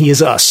enemy, and he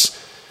is us.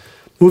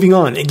 Moving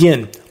on.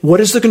 Again, what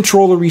is the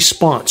controller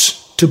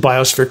response to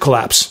biosphere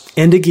collapse?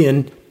 And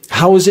again,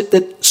 how is it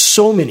that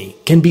so many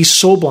can be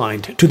so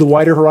blind to the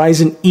wider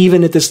horizon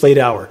even at this late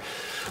hour?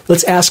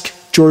 Let's ask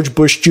George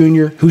Bush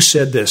Jr., who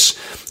said this,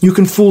 "You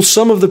can fool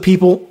some of the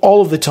people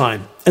all of the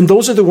time, and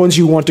those are the ones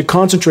you want to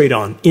concentrate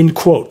on," end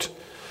quote.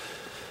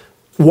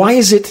 Why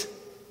is it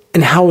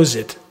and how is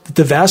it that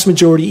the vast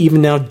majority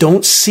even now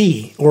don't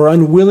see or are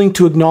unwilling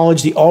to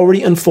acknowledge the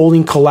already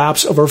unfolding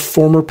collapse of our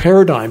former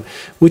paradigm,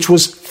 which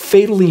was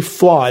fatally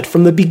flawed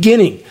from the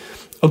beginning?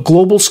 A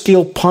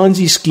global-scale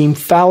Ponzi scheme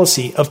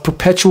fallacy of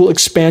perpetual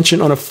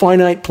expansion on a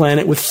finite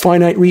planet with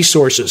finite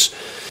resources.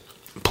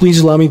 Please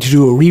allow me to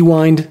do a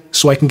rewind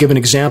so I can give an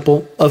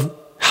example of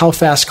how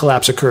fast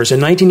collapse occurs. In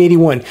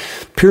 1981,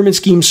 pyramid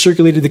schemes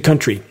circulated the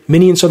country,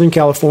 many in Southern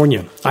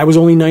California. I was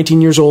only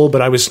 19 years old,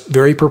 but I was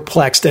very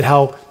perplexed at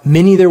how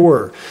many there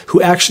were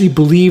who actually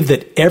believed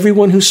that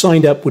everyone who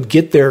signed up would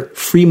get their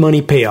free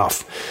money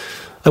payoff.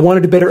 I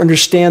wanted to better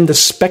understand the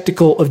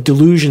spectacle of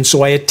delusion,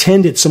 so I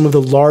attended some of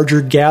the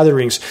larger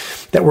gatherings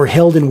that were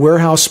held in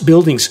warehouse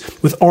buildings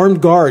with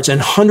armed guards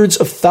and hundreds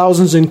of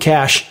thousands in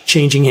cash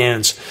changing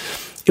hands.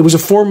 It was a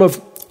form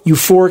of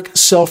euphoric,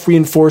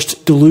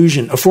 self-reinforced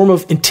delusion, a form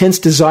of intense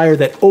desire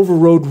that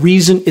overrode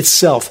reason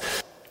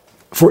itself.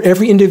 For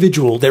every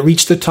individual that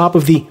reached the top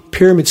of the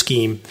pyramid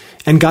scheme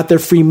and got their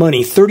free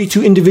money,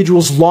 32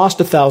 individuals lost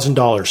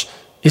 $1,000.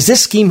 Is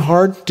this scheme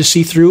hard to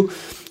see through?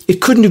 It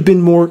couldn't have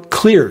been more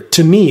clear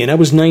to me, and I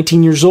was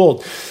 19 years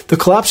old. The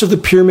collapse of the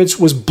pyramids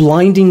was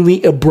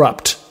blindingly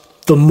abrupt.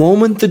 The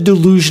moment the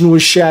delusion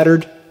was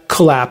shattered,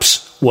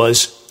 collapse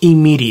was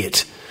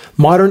immediate.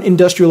 Modern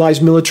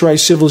industrialized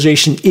militarized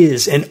civilization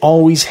is and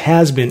always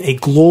has been a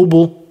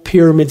global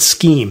pyramid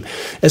scheme.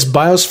 As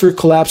biosphere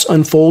collapse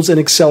unfolds and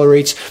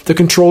accelerates, the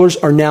controllers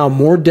are now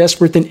more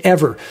desperate than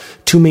ever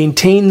to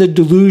maintain the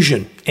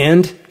delusion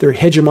and their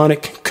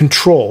hegemonic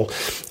control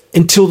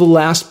until the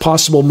last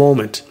possible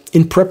moment.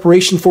 In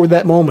preparation for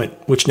that moment,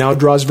 which now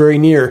draws very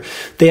near,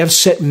 they have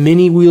set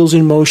many wheels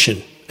in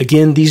motion.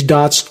 Again, these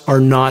dots are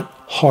not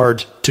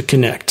hard to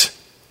connect.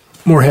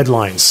 More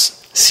headlines.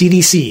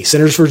 CDC,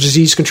 Centers for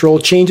Disease Control,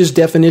 changes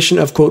definition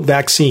of, quote,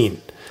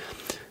 vaccine.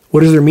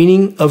 What is their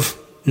meaning of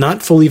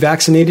not fully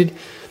vaccinated?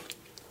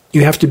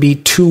 You have to be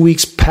 2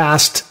 weeks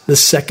past the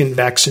second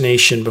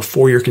vaccination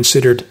before you're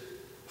considered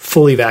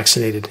fully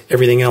vaccinated.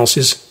 Everything else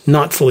is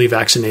not fully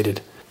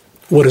vaccinated.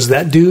 What does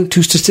that do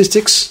to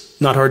statistics?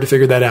 Not hard to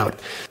figure that out.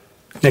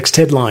 Next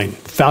headline,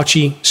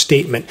 Fauci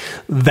statement.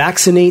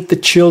 Vaccinate the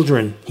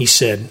children, he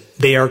said.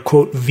 They are,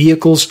 quote,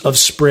 vehicles of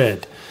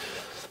spread.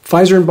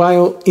 Pfizer and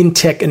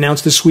BioNTech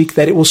announced this week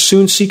that it will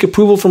soon seek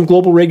approval from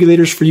global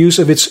regulators for use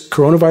of its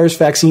coronavirus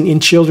vaccine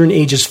in children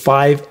ages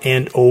 5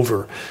 and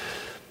over.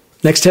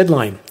 Next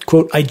headline,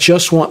 quote, I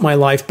just want my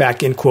life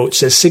back, end quote,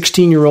 says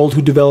 16-year-old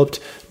who developed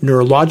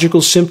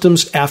neurological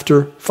symptoms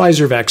after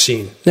Pfizer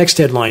vaccine. Next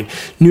headline,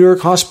 New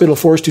York hospital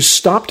forced to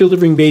stop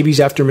delivering babies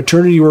after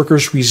maternity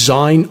workers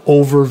resign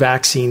over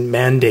vaccine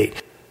mandate.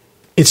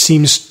 It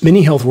seems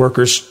many health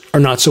workers are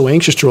not so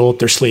anxious to roll up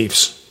their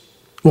sleeves.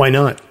 Why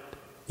not?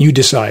 You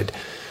decide.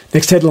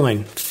 Next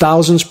headline,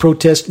 thousands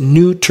protest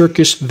new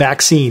Turkish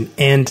vaccine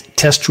and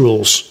test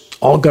rules.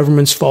 All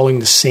governments following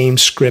the same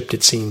script,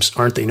 it seems,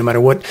 aren't they? No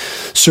matter what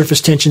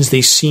surface tensions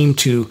they seem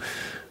to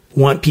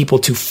want people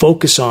to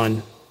focus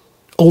on,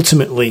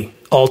 ultimately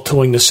all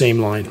towing the same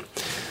line.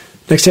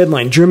 Next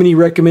headline, Germany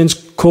recommends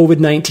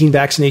COVID-19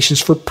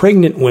 vaccinations for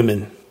pregnant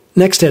women.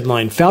 Next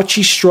headline,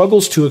 Fauci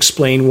struggles to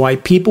explain why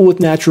people with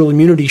natural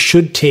immunity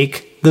should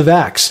take the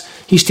vax.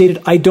 He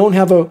stated, I don't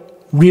have a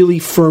really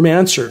firm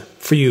answer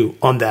for you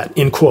on that,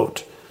 end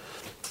quote.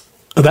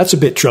 Oh, that's a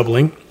bit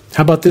troubling.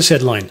 How about this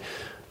headline?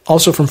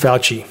 Also from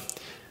Fauci.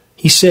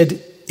 He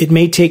said it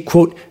may take,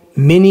 quote,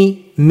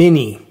 many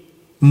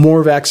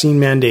more vaccine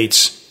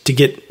mandates to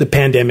get the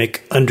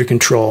pandemic under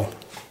control.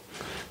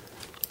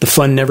 The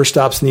fun never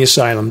stops in the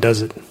asylum,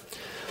 does it?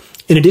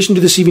 In addition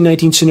to the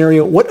CV-19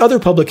 scenario, what other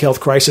public health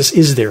crisis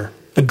is there?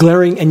 A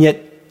glaring and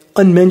yet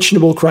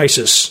unmentionable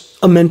crisis,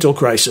 a mental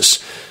crisis.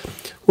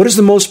 What is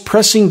the most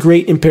pressing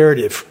great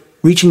imperative?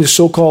 Reaching the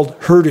so-called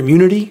herd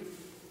immunity?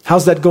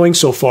 How's that going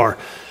so far?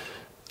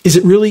 Is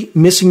it really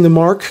missing the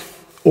mark?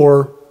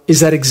 Or is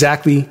that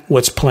exactly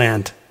what's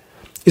planned?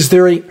 Is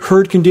there a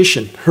herd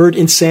condition, herd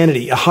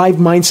insanity, a hive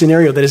mind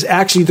scenario that is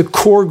actually the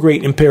core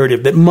great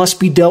imperative that must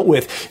be dealt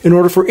with in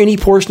order for any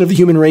portion of the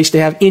human race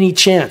to have any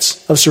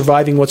chance of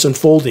surviving what's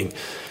unfolding?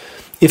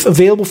 If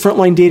available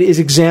frontline data is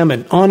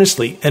examined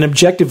honestly and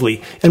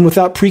objectively and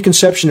without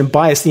preconception and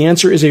bias, the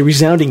answer is a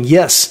resounding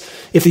yes.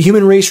 If the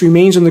human race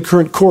remains on the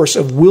current course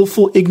of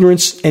willful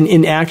ignorance and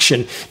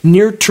inaction,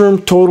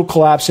 near-term total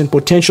collapse and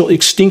potential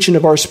extinction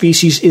of our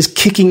species is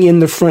kicking in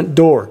the front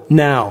door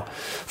now.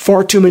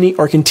 Far too many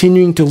are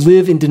continuing to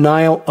live in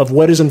denial of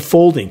what is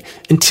unfolding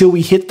until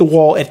we hit the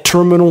wall at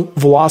terminal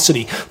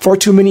velocity. Far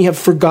too many have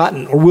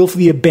forgotten or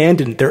willfully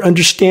abandoned their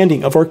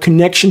understanding of our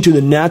connection to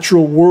the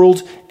natural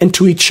world and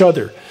to each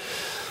other.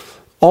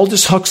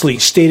 Aldous Huxley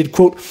stated,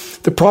 quote,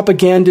 "The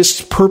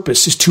propagandist's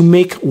purpose is to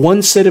make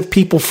one set of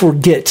people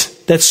forget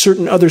that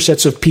certain other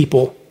sets of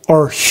people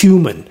are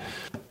human."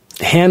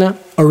 Hannah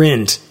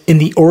Arendt, in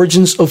The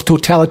Origins of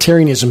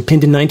Totalitarianism,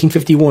 penned in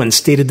 1951,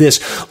 stated this: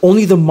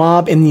 "Only the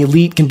mob and the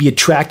elite can be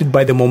attracted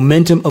by the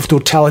momentum of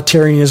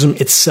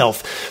totalitarianism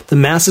itself. The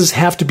masses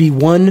have to be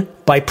won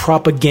by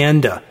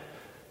propaganda."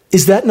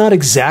 Is that not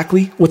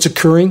exactly what's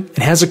occurring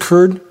and has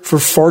occurred for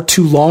far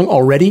too long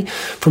already?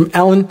 From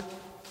Alan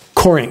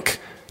Korenk,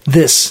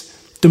 this: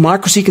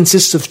 "Democracy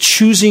consists of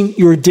choosing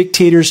your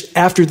dictators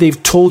after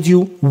they've told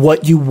you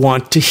what you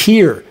want to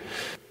hear."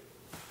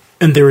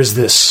 And there is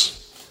this: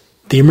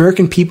 "The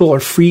American people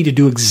are free to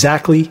do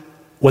exactly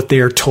what they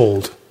are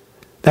told."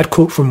 That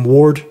quote from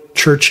Ward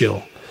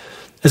Churchill.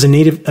 As a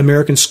Native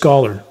American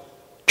scholar,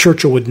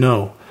 Churchill would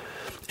know.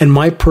 And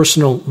my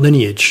personal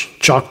lineage,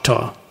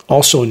 Choctaw,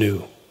 also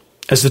knew,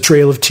 as the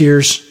Trail of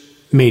Tears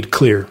made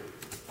clear.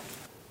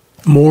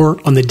 More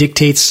on the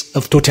dictates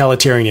of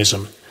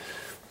totalitarianism.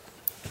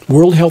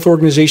 World Health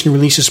Organization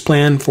releases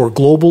plan for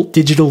global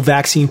digital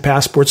vaccine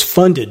passports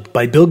funded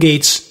by Bill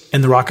Gates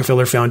and the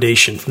Rockefeller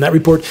Foundation. From that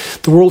report,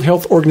 the World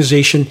Health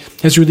Organization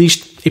has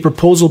released a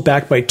proposal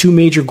backed by two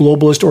major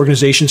globalist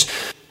organizations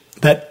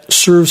that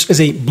serves as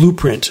a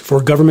blueprint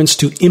for governments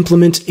to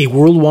implement a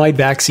worldwide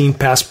vaccine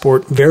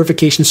passport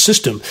verification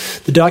system.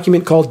 The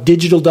document, called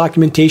Digital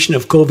Documentation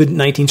of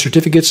COVID-19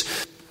 Certificates,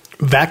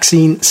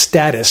 Vaccine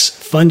Status,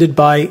 funded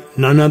by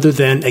none other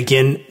than,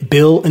 again,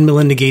 Bill and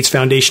Melinda Gates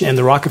Foundation and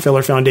the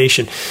Rockefeller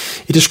Foundation.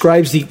 It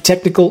describes the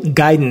technical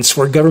guidance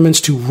for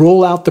governments to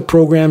roll out the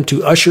program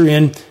to usher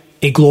in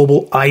a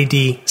global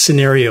ID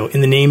scenario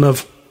in the name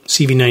of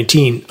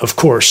CV19, of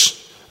course.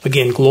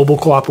 Again, global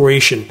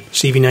cooperation,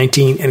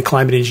 CV19, and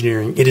climate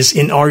engineering. It is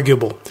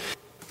inarguable.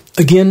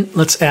 Again,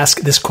 let's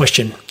ask this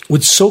question.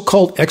 Would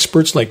so-called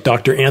experts like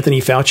Dr.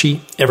 Anthony Fauci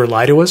ever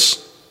lie to us?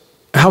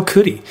 How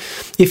could he?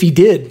 If he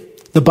did,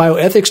 the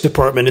bioethics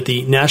department at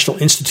the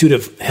National Institute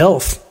of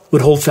Health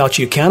would hold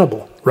Fauci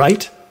accountable,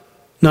 right?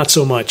 Not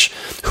so much.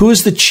 Who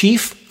is the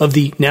chief of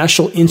the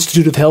National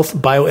Institute of Health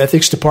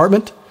bioethics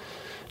department?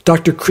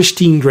 Dr.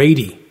 Christine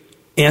Grady,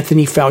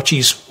 Anthony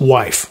Fauci's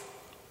wife.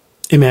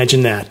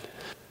 Imagine that.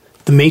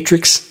 The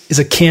Matrix is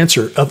a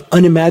cancer of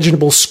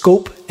unimaginable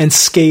scope and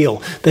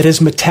scale that has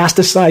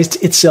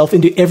metastasized itself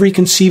into every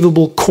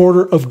conceivable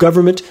corner of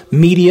government,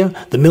 media,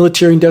 the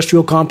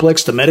military-industrial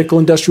complex, the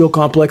medical-industrial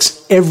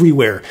complex,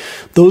 everywhere.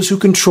 Those who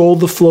control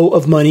the flow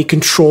of money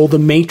control the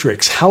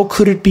Matrix. How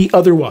could it be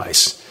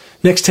otherwise?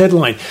 Next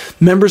headline: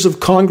 members of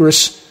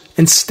Congress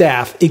and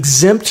staff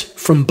exempt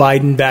from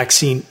Biden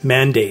vaccine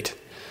mandate.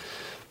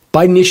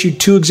 Biden issued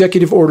 2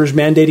 executive orders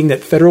mandating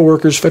that federal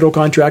workers, federal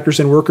contractors,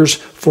 and workers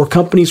for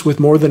companies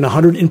with more than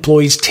 100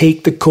 employees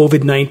take the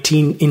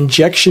COVID-19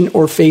 injection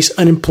or face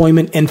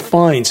unemployment and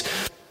fines.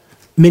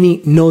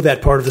 Many know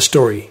that part of the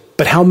story,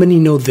 but how many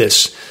know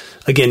this?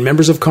 Again,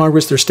 members of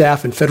Congress, their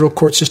staff, and federal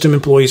court system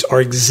employees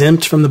are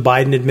exempt from the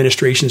Biden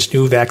administration's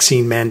new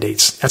vaccine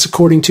mandates. That's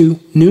according to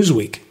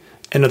Newsweek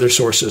and other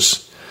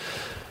sources.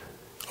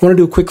 I want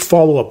to do a quick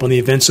follow-up on the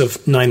events of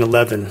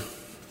 9/11.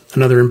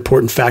 Another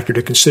important factor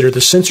to consider: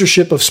 the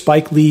censorship of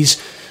Spike Lee's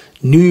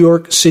New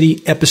York City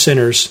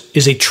epicenters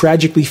is a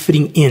tragically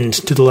fitting end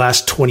to the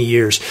last 20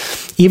 years.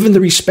 Even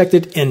the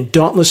respected and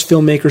dauntless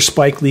filmmaker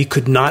Spike Lee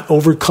could not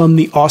overcome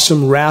the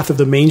awesome wrath of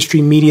the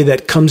mainstream media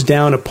that comes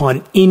down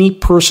upon any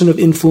person of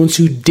influence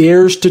who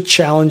dares to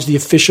challenge the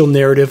official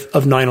narrative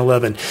of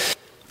 9/11.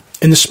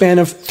 In the span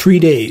of 3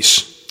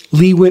 days,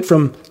 Lee went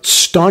from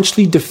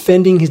staunchly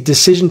defending his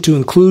decision to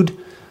include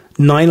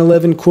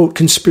 9/11, quote,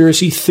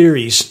 conspiracy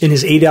theories in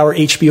his 8-hour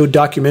HBO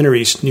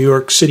documentaries, New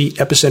York City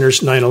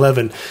Epicenters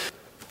 9/11,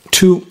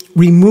 to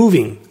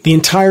removing the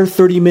entire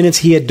 30 minutes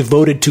he had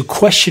devoted to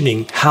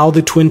questioning how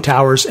the Twin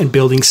Towers and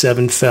Building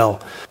 7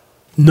 fell.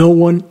 No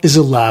one is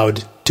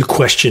allowed to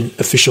question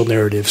official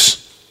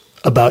narratives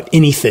about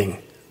anything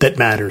that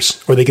matters,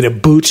 or they get a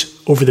boot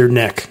over their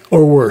neck,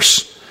 or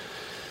worse.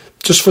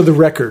 Just for the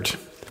record,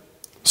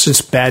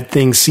 since bad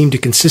things seem to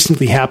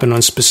consistently happen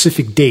on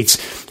specific dates,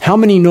 how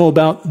many know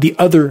about the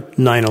other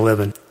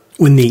 9/11,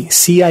 when the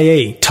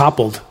CIA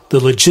toppled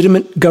the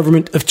legitimate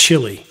government of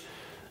Chile?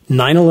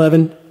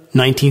 9/11,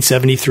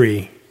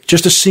 1973.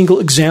 Just a single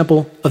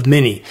example of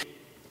many.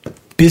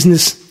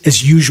 Business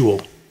as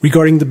usual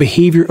regarding the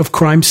behavior of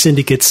crime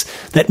syndicates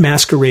that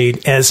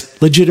masquerade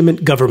as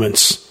legitimate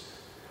governments.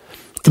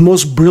 The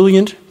most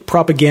brilliant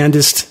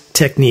propagandist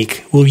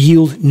technique will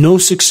yield no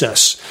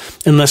success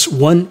unless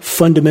one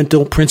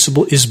fundamental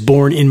principle is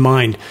borne in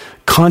mind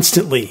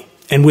constantly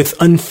and with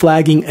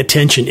unflagging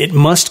attention. It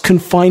must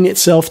confine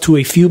itself to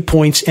a few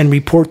points and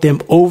report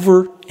them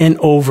over and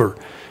over.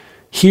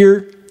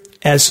 Here,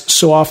 as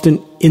so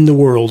often in the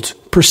world,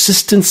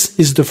 persistence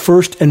is the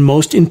first and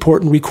most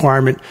important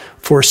requirement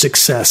for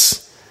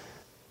success.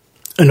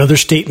 Another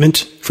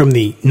statement from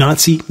the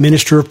Nazi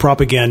Minister of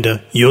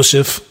Propaganda,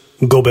 Joseph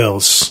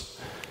Goebbels.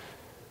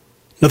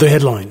 Another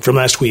headline from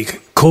last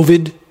week: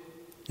 COVID,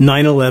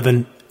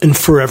 9/11, and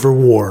forever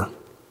war.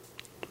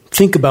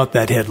 Think about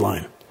that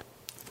headline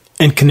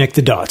and connect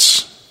the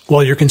dots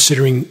while you're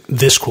considering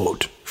this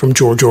quote from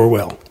George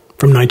Orwell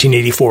from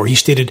 1984. He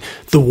stated,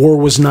 "The war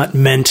was not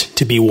meant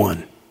to be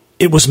won.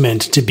 It was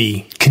meant to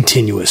be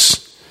continuous."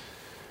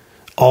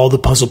 All the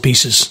puzzle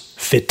pieces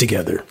fit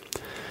together.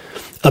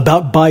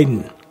 About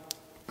Biden,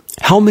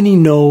 how many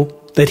know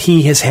that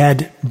he has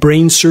had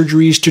brain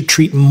surgeries to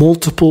treat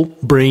multiple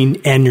brain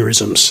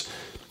aneurysms?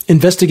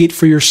 Investigate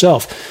for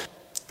yourself.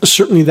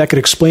 Certainly that could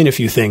explain a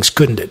few things,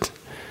 couldn't it?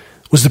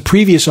 Was the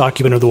previous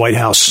occupant of the White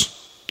House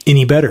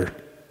any better?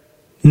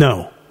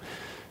 No.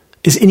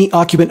 Is any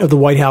occupant of the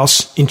White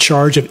House in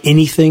charge of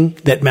anything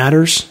that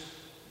matters?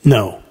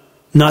 No.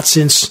 Not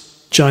since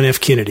John F.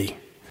 Kennedy.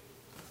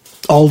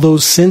 All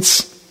those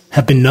since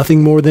have been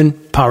nothing more than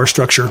power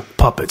structure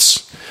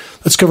puppets.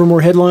 Let's cover more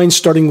headlines,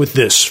 starting with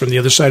this from the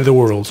other side of the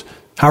world.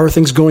 How are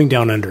things going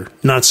down under?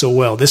 Not so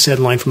well. This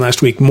headline from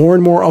last week: more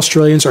and more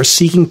Australians are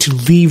seeking to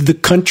leave the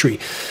country.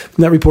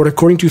 From that report,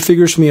 according to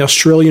figures from the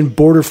Australian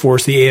Border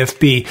Force, the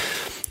AFB,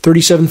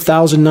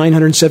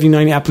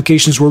 37,979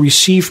 applications were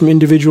received from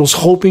individuals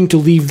hoping to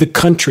leave the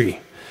country.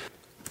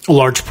 A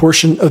large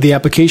portion of the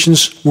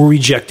applications were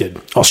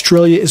rejected.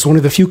 Australia is one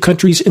of the few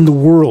countries in the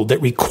world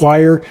that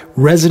require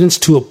residents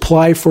to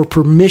apply for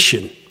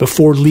permission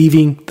before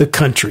leaving the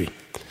country.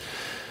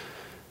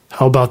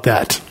 How about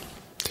that?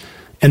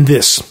 And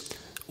this: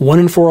 1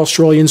 in 4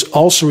 Australians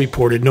also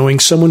reported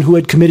knowing someone who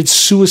had committed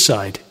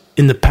suicide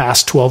in the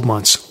past 12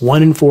 months.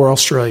 1 in 4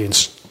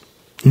 Australians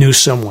knew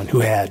someone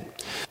who had.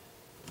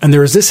 And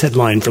there is this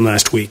headline from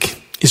last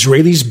week: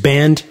 Israelis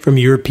banned from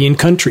European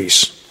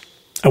countries.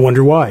 I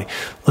wonder why.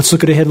 Let's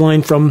look at a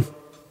headline from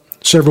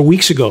several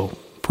weeks ago.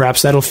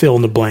 Perhaps that'll fill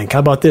in the blank. How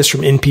about this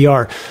from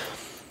NPR?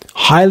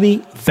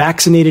 Highly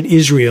vaccinated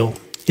Israel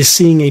is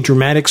seeing a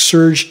dramatic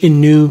surge in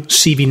new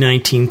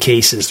CV-19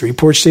 cases. The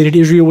report stated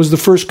Israel was the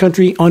first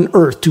country on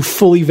earth to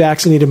fully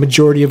vaccinate a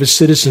majority of its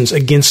citizens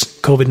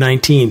against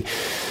COVID-19.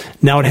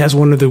 Now it has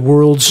one of the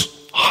world's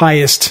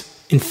highest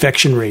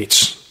infection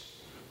rates.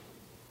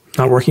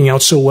 Not working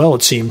out so well,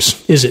 it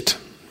seems, is it?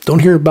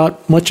 Don't hear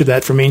about much of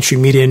that from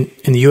mainstream media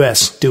in the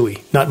U.S., do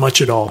we? Not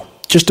much at all.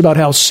 Just about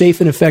how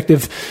safe and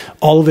effective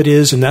all of it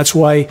is, and that's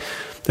why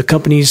the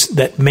companies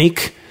that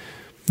make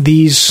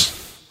these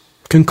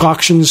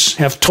concoctions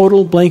have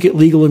total blanket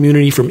legal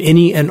immunity from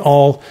any and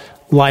all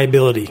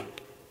liability.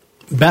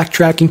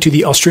 Backtracking to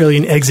the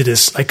Australian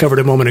exodus I covered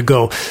a moment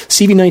ago,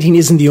 CV-19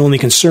 isn't the only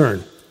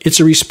concern. It's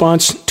a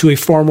response to a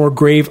far more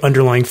grave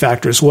underlying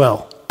factor as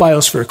well: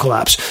 biosphere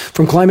collapse.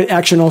 From Climate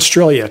Action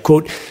Australia,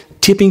 quote,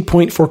 "Tipping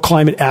point for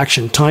climate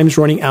action. Time's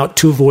running out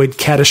to avoid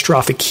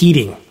catastrophic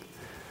heating."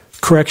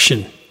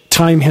 Correction.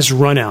 Time has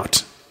run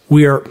out.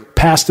 We are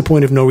past the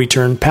point of no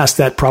return, past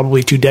that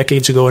probably 2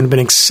 decades ago, and have been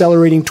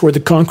accelerating toward the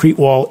concrete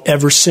wall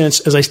ever since,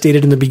 as I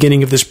stated in the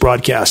beginning of this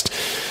broadcast.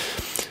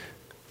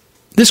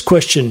 This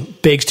question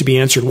begs to be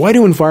answered. Why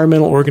do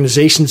environmental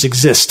organizations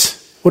exist?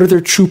 What are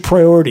their true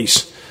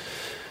priorities?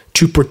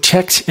 To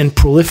protect and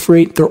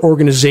proliferate their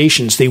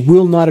organizations, they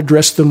will not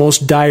address the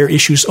most dire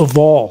issues of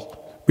all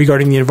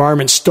regarding the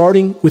environment,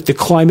 starting with the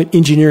climate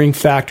engineering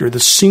factor,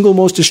 the single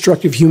most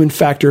destructive human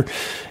factor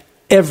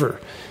ever,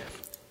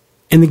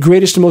 and the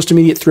greatest and most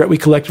immediate threat we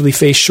collectively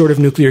face short of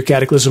nuclear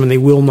cataclysm, and they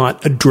will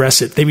not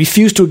address it. They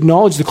refuse to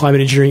acknowledge the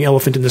climate engineering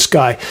elephant in the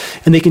sky,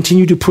 and they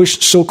continue to push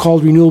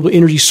so-called renewable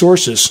energy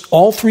sources,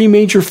 all 3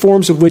 major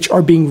forms of which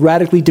are being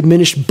radically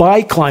diminished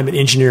by climate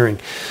engineering.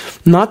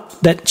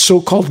 Not that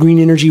so-called green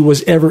energy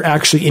was ever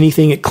actually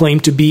anything it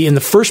claimed to be in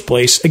the first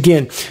place.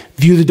 Again,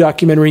 view the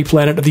documentary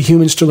Planet of the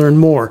Humans to learn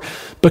more.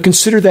 But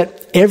consider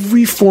that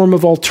every form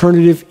of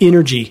alternative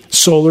energy,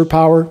 solar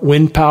power,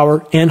 wind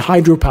power, and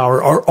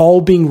hydropower, are all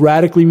being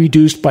radically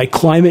reduced by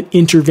climate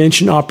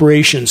intervention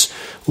operations.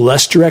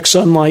 Less direct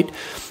sunlight,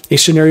 a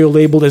scenario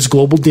labeled as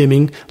global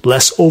dimming;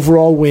 less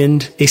overall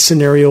wind, a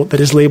scenario that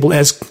is labeled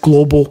as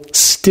global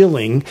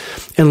stilling;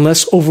 and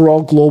less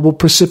overall global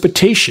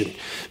precipitation.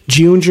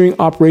 Geoengineering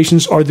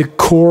operations are the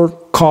core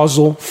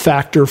causal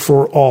factor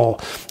for all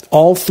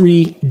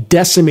 3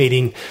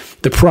 decimating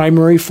the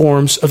primary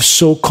forms of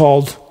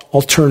so-called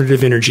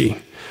alternative energy.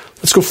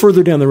 Let's go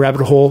further down the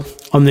rabbit hole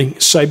on the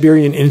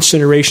Siberian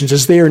incinerations,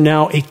 as they are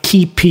now a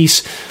key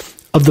piece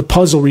of the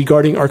puzzle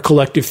regarding our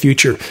collective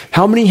future.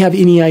 How many have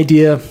any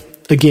idea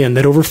again,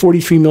 that over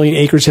 43 million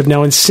acres have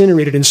now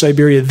incinerated in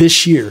Siberia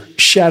this year,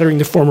 shattering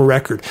the former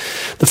record.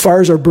 The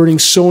fires are burning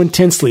so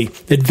intensely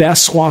that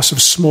vast swaths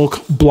of smoke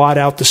blot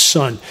out the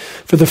sun.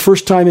 For the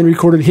first time in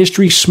recorded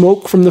history,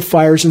 smoke from the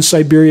fires in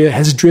Siberia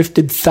has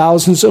drifted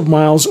thousands of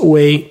miles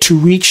away to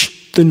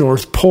reach the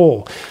North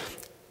Pole.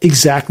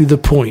 Exactly the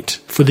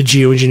point for the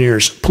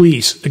geoengineers.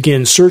 Please,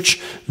 again, search,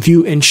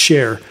 view, and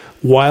share.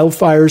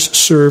 Wildfires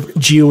Serve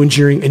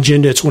Geoengineering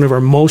Agenda. It's one of our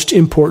most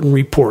important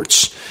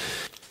reports.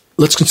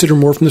 Let's consider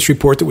more from this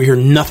report that we hear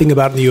nothing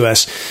about in the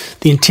U.S.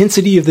 The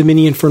intensity of the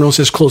mini infernos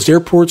has closed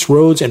airports,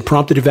 roads, and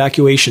prompted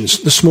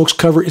evacuations. The smoke's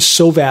cover is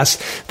so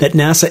vast that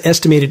NASA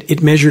estimated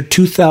it measured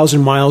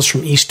 2,000 miles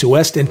from east to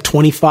west and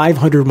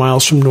 2,500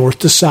 miles from north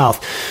to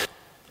south.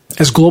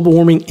 As global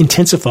warming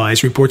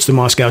intensifies, reports the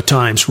Moscow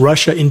Times,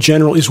 Russia in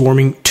general is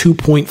warming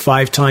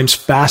 2.5 times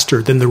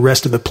faster than the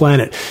rest of the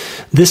planet.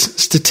 This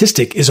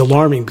statistic is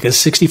alarming because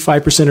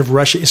 65% of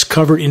Russia is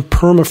covered in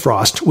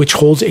permafrost, which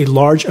holds a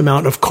large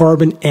amount of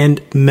carbon and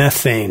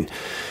methane.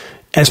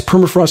 As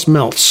permafrost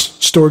melts,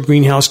 stored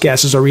greenhouse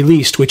gases are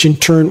released, which in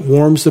turn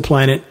warms the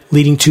planet,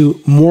 leading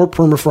to more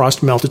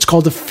permafrost melt. It's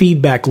called the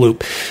feedback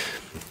loop.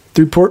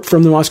 The report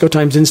from the Moscow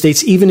Times then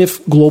states, even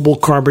if global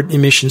carbon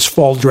emissions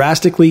fall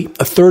drastically,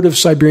 a third of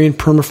Siberian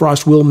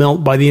permafrost will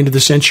melt by the end of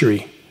the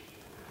century.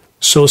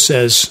 So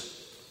says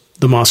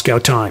the Moscow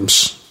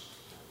Times.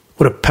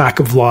 What a pack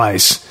of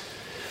lies.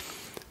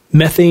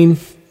 Methane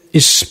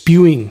is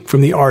spewing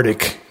from the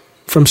Arctic,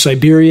 from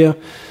Siberia,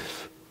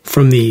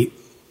 from the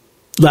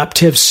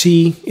Laptev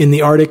Sea in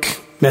the Arctic.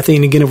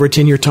 Methane, again, over a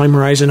 10-year time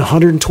horizon,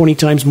 120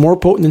 times more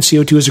potent than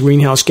CO2 as a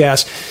greenhouse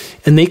gas.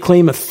 And they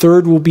claim a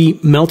third will be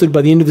melted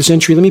by the end of the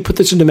century. Let me put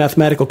this into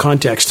mathematical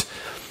context.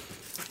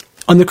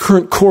 On the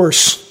current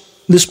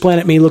course, this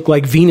planet may look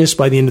like Venus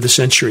by the end of the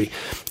century.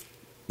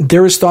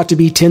 There is thought to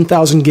be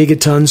 10,000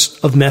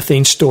 gigatons of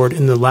methane stored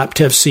in the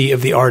Laptev Sea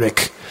of the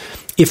Arctic.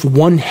 If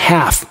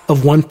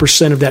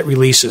 0.5% of that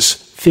releases,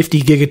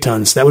 50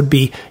 gigatons, that would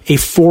be a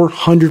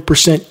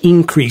 400%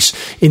 increase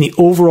in the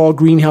overall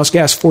greenhouse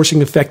gas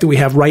forcing effect that we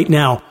have right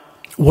now.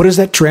 What does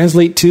that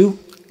translate to?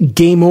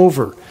 Game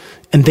over.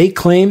 And they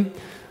claim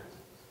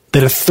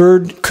that a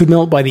third could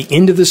melt by the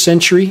end of the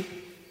century.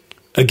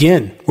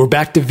 Again, we're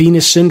back to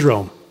Venus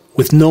syndrome,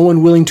 with no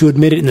one willing to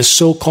admit it in the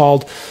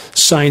so-called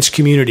science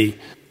community.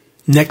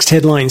 Next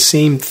headline,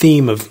 same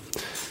theme of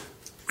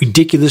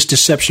ridiculous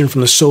deception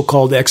from the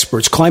so-called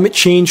experts. Climate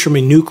change from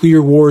a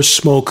nuclear war's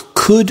smoke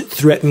could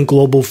threaten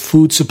global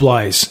food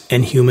supplies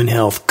and human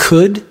health.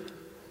 Could,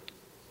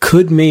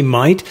 may,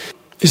 might.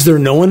 Is there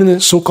no one in the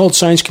so-called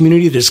science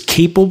community that is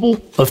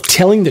capable of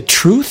telling the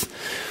truth?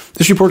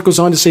 This report goes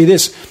on to say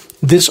this.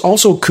 This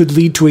also could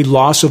lead to a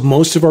loss of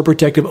most of our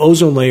protective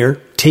ozone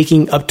layer,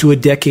 taking up to a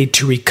decade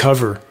to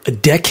recover. A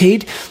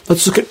decade?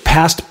 Let's look at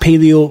past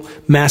paleo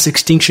mass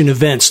extinction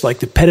events like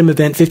the Pedum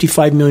event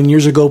 55 million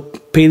years ago,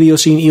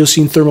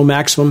 Paleocene-Eocene thermal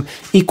maximum,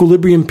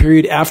 equilibrium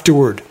period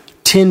afterward,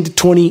 10 to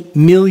 20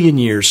 million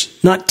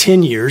years, not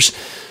 10 years.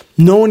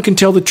 No one can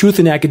tell the truth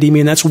in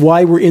academia, and that's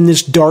why we're in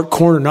this dark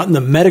corner, not in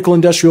the medical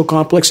industrial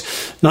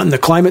complex, not in the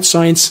climate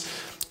science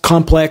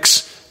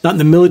complex, not in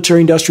the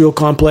military-industrial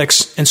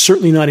complex, and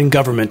certainly not in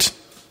government.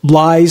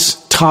 Lies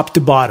top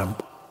to bottom.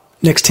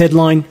 Next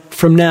headline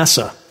from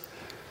NASA.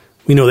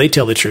 We know they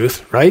tell the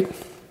truth, right?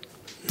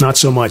 Not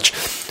so much.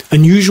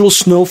 Unusual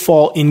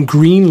snowfall in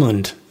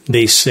Greenland,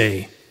 they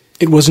say.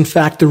 It was in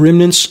fact the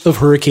remnants of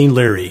Hurricane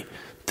Larry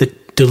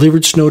that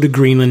delivered snow to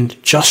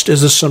Greenland just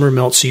as the summer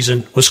melt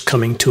season was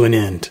coming to an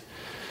end.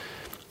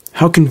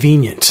 How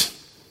convenient.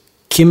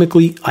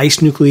 Chemically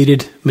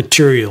ice-nucleated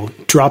material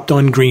dropped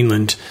on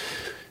Greenland.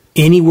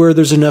 Anywhere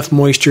there's enough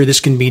moisture, this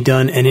can be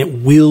done, and it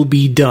will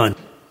be done.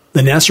 The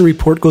NASA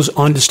report goes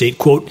on to state,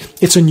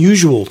 quote, it's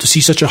unusual to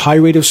see such a high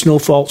rate of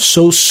snowfall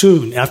so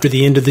soon after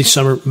the end of the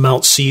summer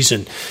melt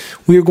season.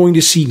 We are going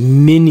to see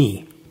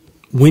many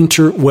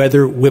winter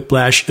weather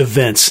whiplash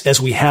events, as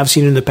we have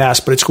seen in the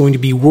past, but it's going to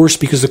be worse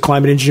because the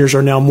climate engineers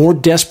are now more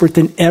desperate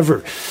than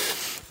ever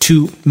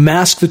to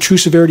mask the true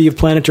severity of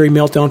planetary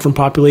meltdown from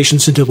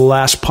populations until the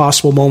last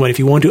possible moment. If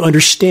you want to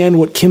understand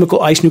what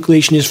chemical ice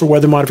nucleation is for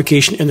weather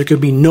modification, and there could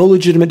be no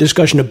legitimate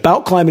discussion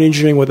about climate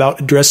engineering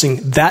without addressing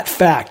that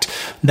fact,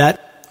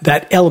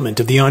 that element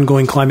of the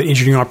ongoing climate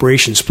engineering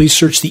operations, please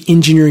search the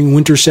engineering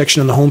winter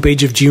section on the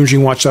homepage of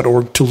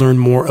geoengineeringwatch.org to learn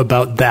more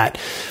about that.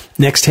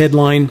 Next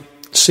headline,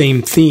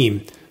 same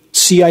theme.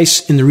 Sea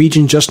ice in the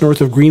region just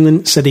north of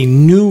Greenland set a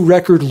new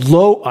record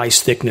low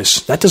ice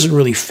thickness. That doesn't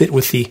really fit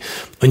with the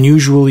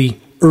unusually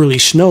early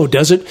snow,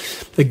 does it?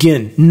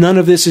 Again, none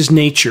of this is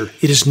nature.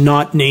 It is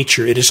not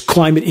nature. It is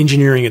climate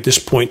engineering at this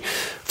point.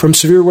 From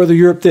Severe Weather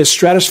Europe, this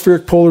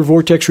stratospheric polar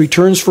vortex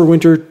returns for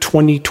winter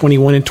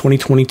 2021 and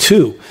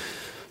 2022.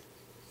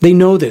 They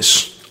know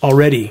this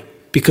already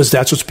because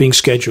that's what's being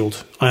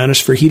scheduled.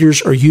 Ionosphere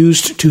heaters are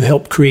used to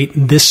help create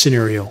this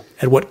scenario.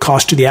 At what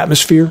cost to the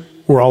atmosphere?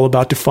 We're all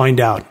about to find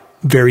out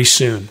very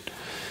soon.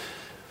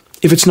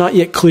 If it's not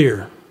yet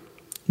clear,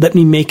 let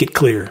me make it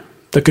clear.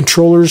 The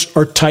controllers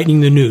are tightening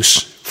the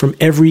noose from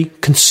every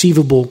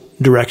conceivable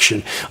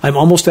direction. I'm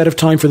almost out of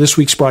time for this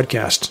week's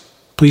broadcast.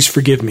 Please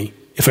forgive me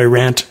if I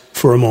rant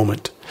for a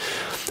moment.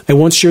 I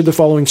once shared the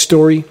following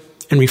story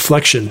and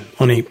reflection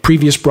on a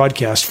previous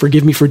broadcast.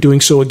 Forgive me for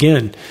doing so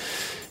again.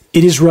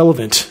 It is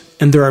relevant,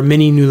 and there are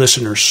many new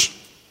listeners.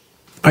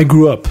 I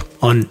grew up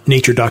on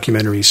nature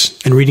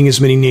documentaries and reading as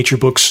many nature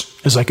books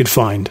as I could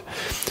find.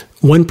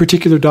 One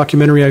particular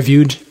documentary I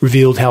viewed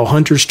revealed how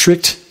hunters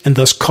tricked and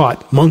thus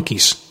caught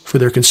monkeys for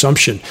their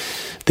consumption.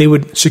 They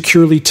would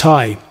securely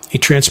tie a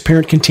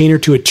transparent container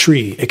to a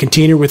tree, a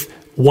container with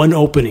one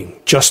opening,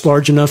 just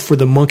large enough for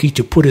the monkey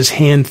to put his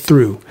hand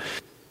through.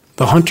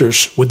 The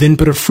hunters would then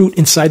put a fruit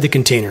inside the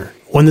container,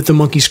 one that the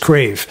monkeys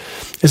crave.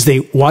 As they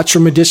watched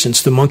from a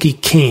distance, the monkey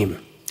came,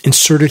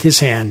 inserted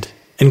his hand,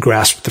 and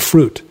grasped the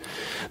fruit.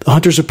 The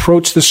hunters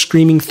approached the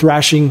screaming,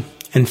 thrashing,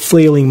 and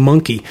flailing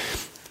monkey.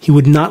 He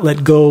would not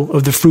let go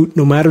of the fruit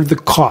no matter the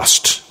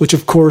cost, which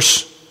of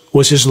course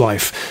was his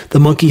life.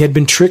 The monkey had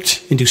been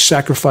tricked into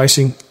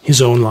sacrificing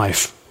his own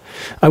life.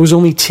 I was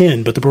only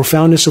 10, but the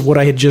profoundness of what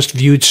I had just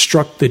viewed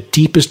struck the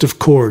deepest of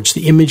chords.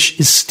 The image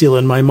is still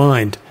in my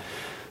mind.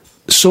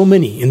 So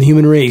many in the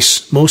human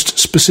race, most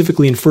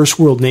specifically in first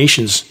world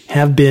nations,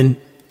 have been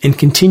and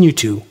continue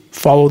to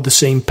follow the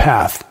same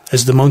path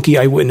as the monkey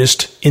I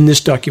witnessed in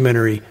this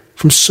documentary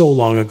from so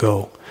long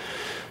ago.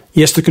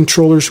 Yes, the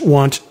controllers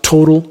want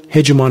total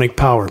hegemonic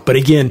power, but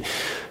again,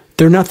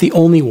 they're not the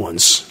only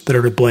ones that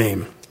are to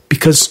blame,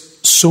 because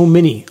so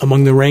many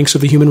among the ranks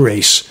of the human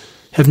race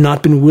have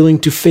not been willing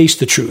to face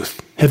the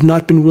truth, have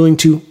not been willing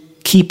to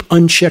keep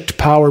unchecked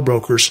power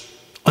brokers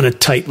on a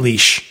tight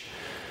leash.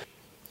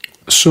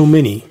 So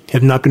many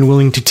have not been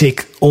willing to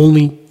take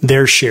only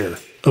their share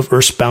of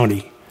Earth's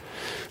bounty.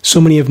 So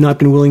many have not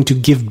been willing to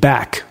give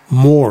back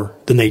more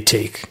than they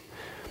take.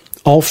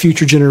 All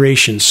future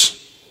generations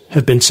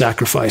have been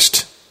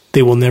sacrificed.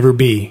 They will never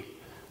be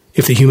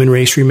if the human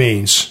race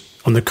remains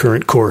on the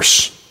current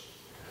course.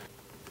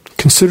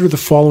 Consider the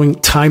following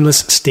timeless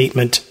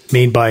statement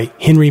made by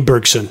Henry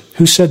Bergson,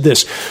 who said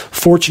this: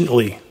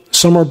 "Fortunately,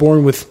 some are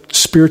born with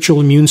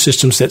spiritual immune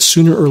systems that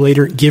sooner or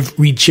later give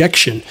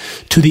rejection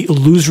to the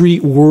illusory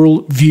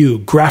world view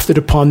grafted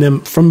upon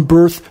them from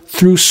birth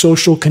through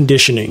social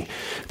conditioning.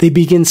 They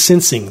begin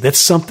sensing that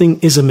something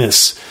is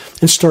amiss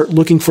and start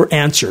looking for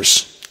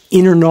answers.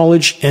 Inner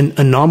knowledge and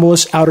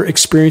anomalous outer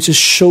experiences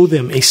show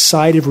them a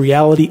side of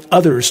reality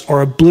others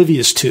are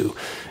oblivious to,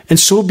 and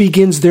so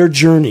begins their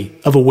journey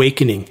of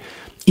awakening.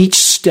 Each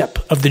step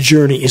of the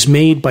journey is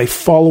made by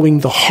following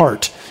the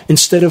heart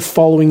instead of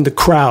following the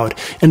crowd,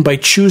 and by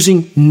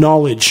choosing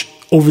knowledge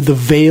over the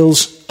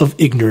veils of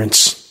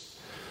ignorance.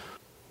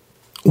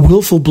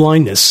 Willful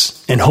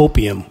blindness and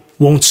hopium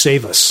won't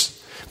save us.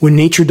 When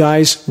nature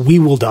dies, we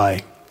will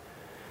die."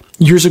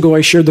 Years ago,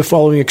 I shared the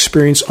following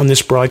experience on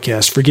this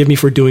broadcast. Forgive me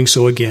for doing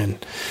so again.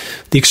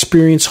 The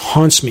experience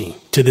haunts me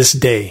to this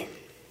day.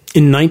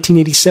 In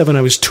 1987,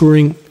 I was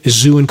touring a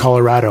zoo in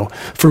Colorado.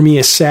 For me,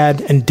 a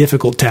sad and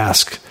difficult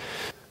task.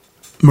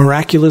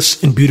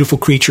 Miraculous and beautiful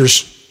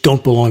creatures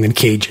don't belong in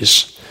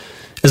cages.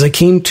 As I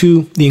came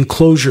to the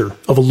enclosure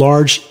of a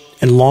large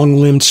and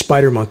long-limbed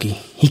spider monkey,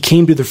 he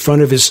came to the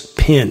front of his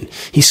pen.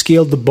 He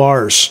scaled the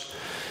bars.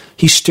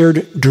 He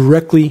stared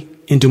directly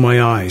into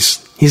my eyes.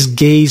 His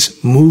gaze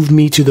moved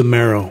me to the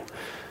marrow.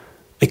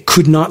 I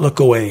could not look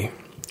away.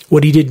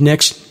 What he did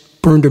next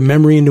burned a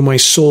memory into my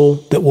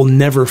soul that will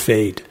never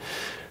fade.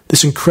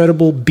 This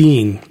incredible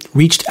being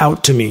reached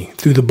out to me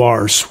through the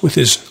bars with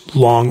his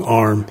long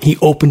arm. He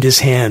opened his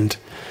hand.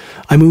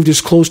 I moved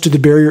as close to the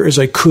barrier as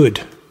I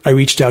could. I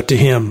reached out to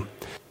him.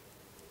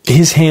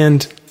 His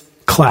hand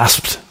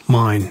clasped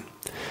mine.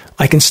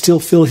 I can still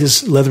feel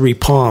his leathery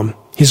palm.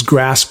 His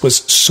grasp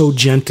was so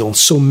gentle,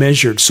 so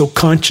measured, so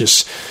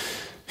conscious.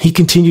 He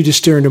continued to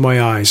stare into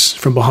my eyes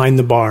from behind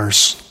the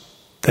bars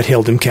that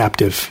held him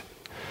captive.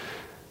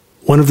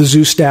 One of the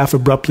zoo staff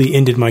abruptly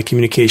ended my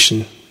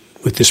communication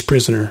with this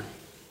prisoner,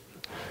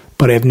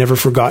 but I have never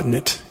forgotten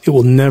it. It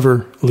will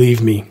never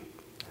leave me.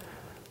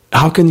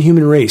 How can the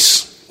human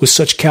race, with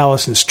such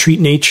callousness, treat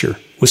nature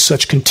with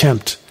such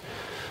contempt?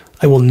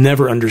 I will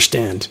never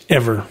understand,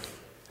 ever.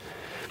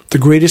 The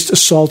greatest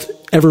assault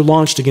ever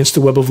launched against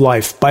the web of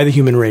life by the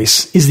human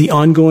race is the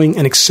ongoing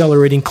and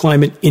accelerating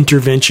climate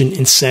intervention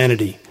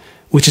insanity,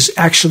 which is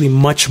actually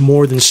much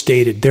more than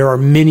stated. There are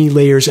many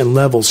layers and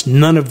levels,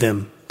 none of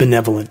them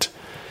benevolent.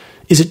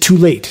 Is it too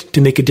late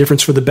to make a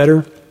difference for the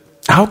better?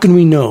 How can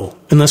we know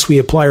unless we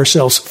apply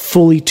ourselves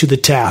fully to the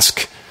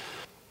task?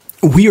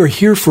 We are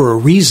here for a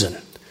reason,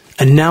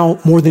 and now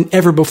more than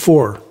ever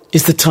before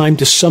is the time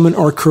to summon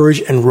our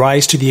courage and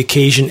rise to the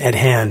occasion at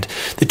hand.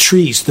 The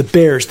trees, the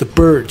bears, the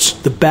birds,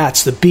 the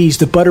bats, the bees,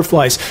 the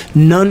butterflies,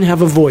 none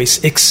have a voice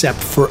except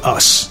for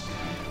us.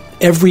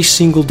 Every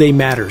single day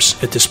matters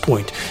at this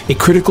point. A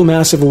critical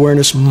mass of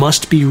awareness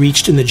must be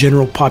reached in the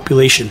general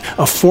population,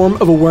 a form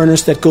of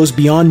awareness that goes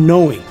beyond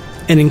knowing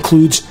and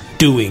includes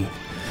doing.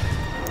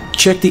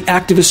 Check the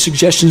activist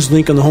suggestions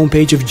link on the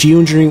homepage of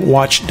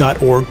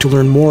geoengineeringwatch.org to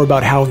learn more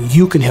about how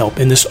you can help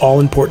in this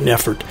all-important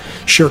effort.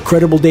 Share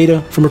credible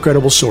data from a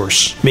credible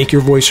source. Make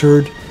your voice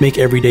heard. Make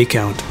every day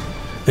count.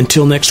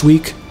 Until next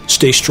week,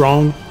 stay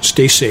strong,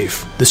 stay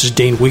safe. This is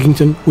Dane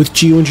Wigington with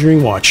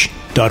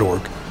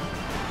geoengineeringwatch.org.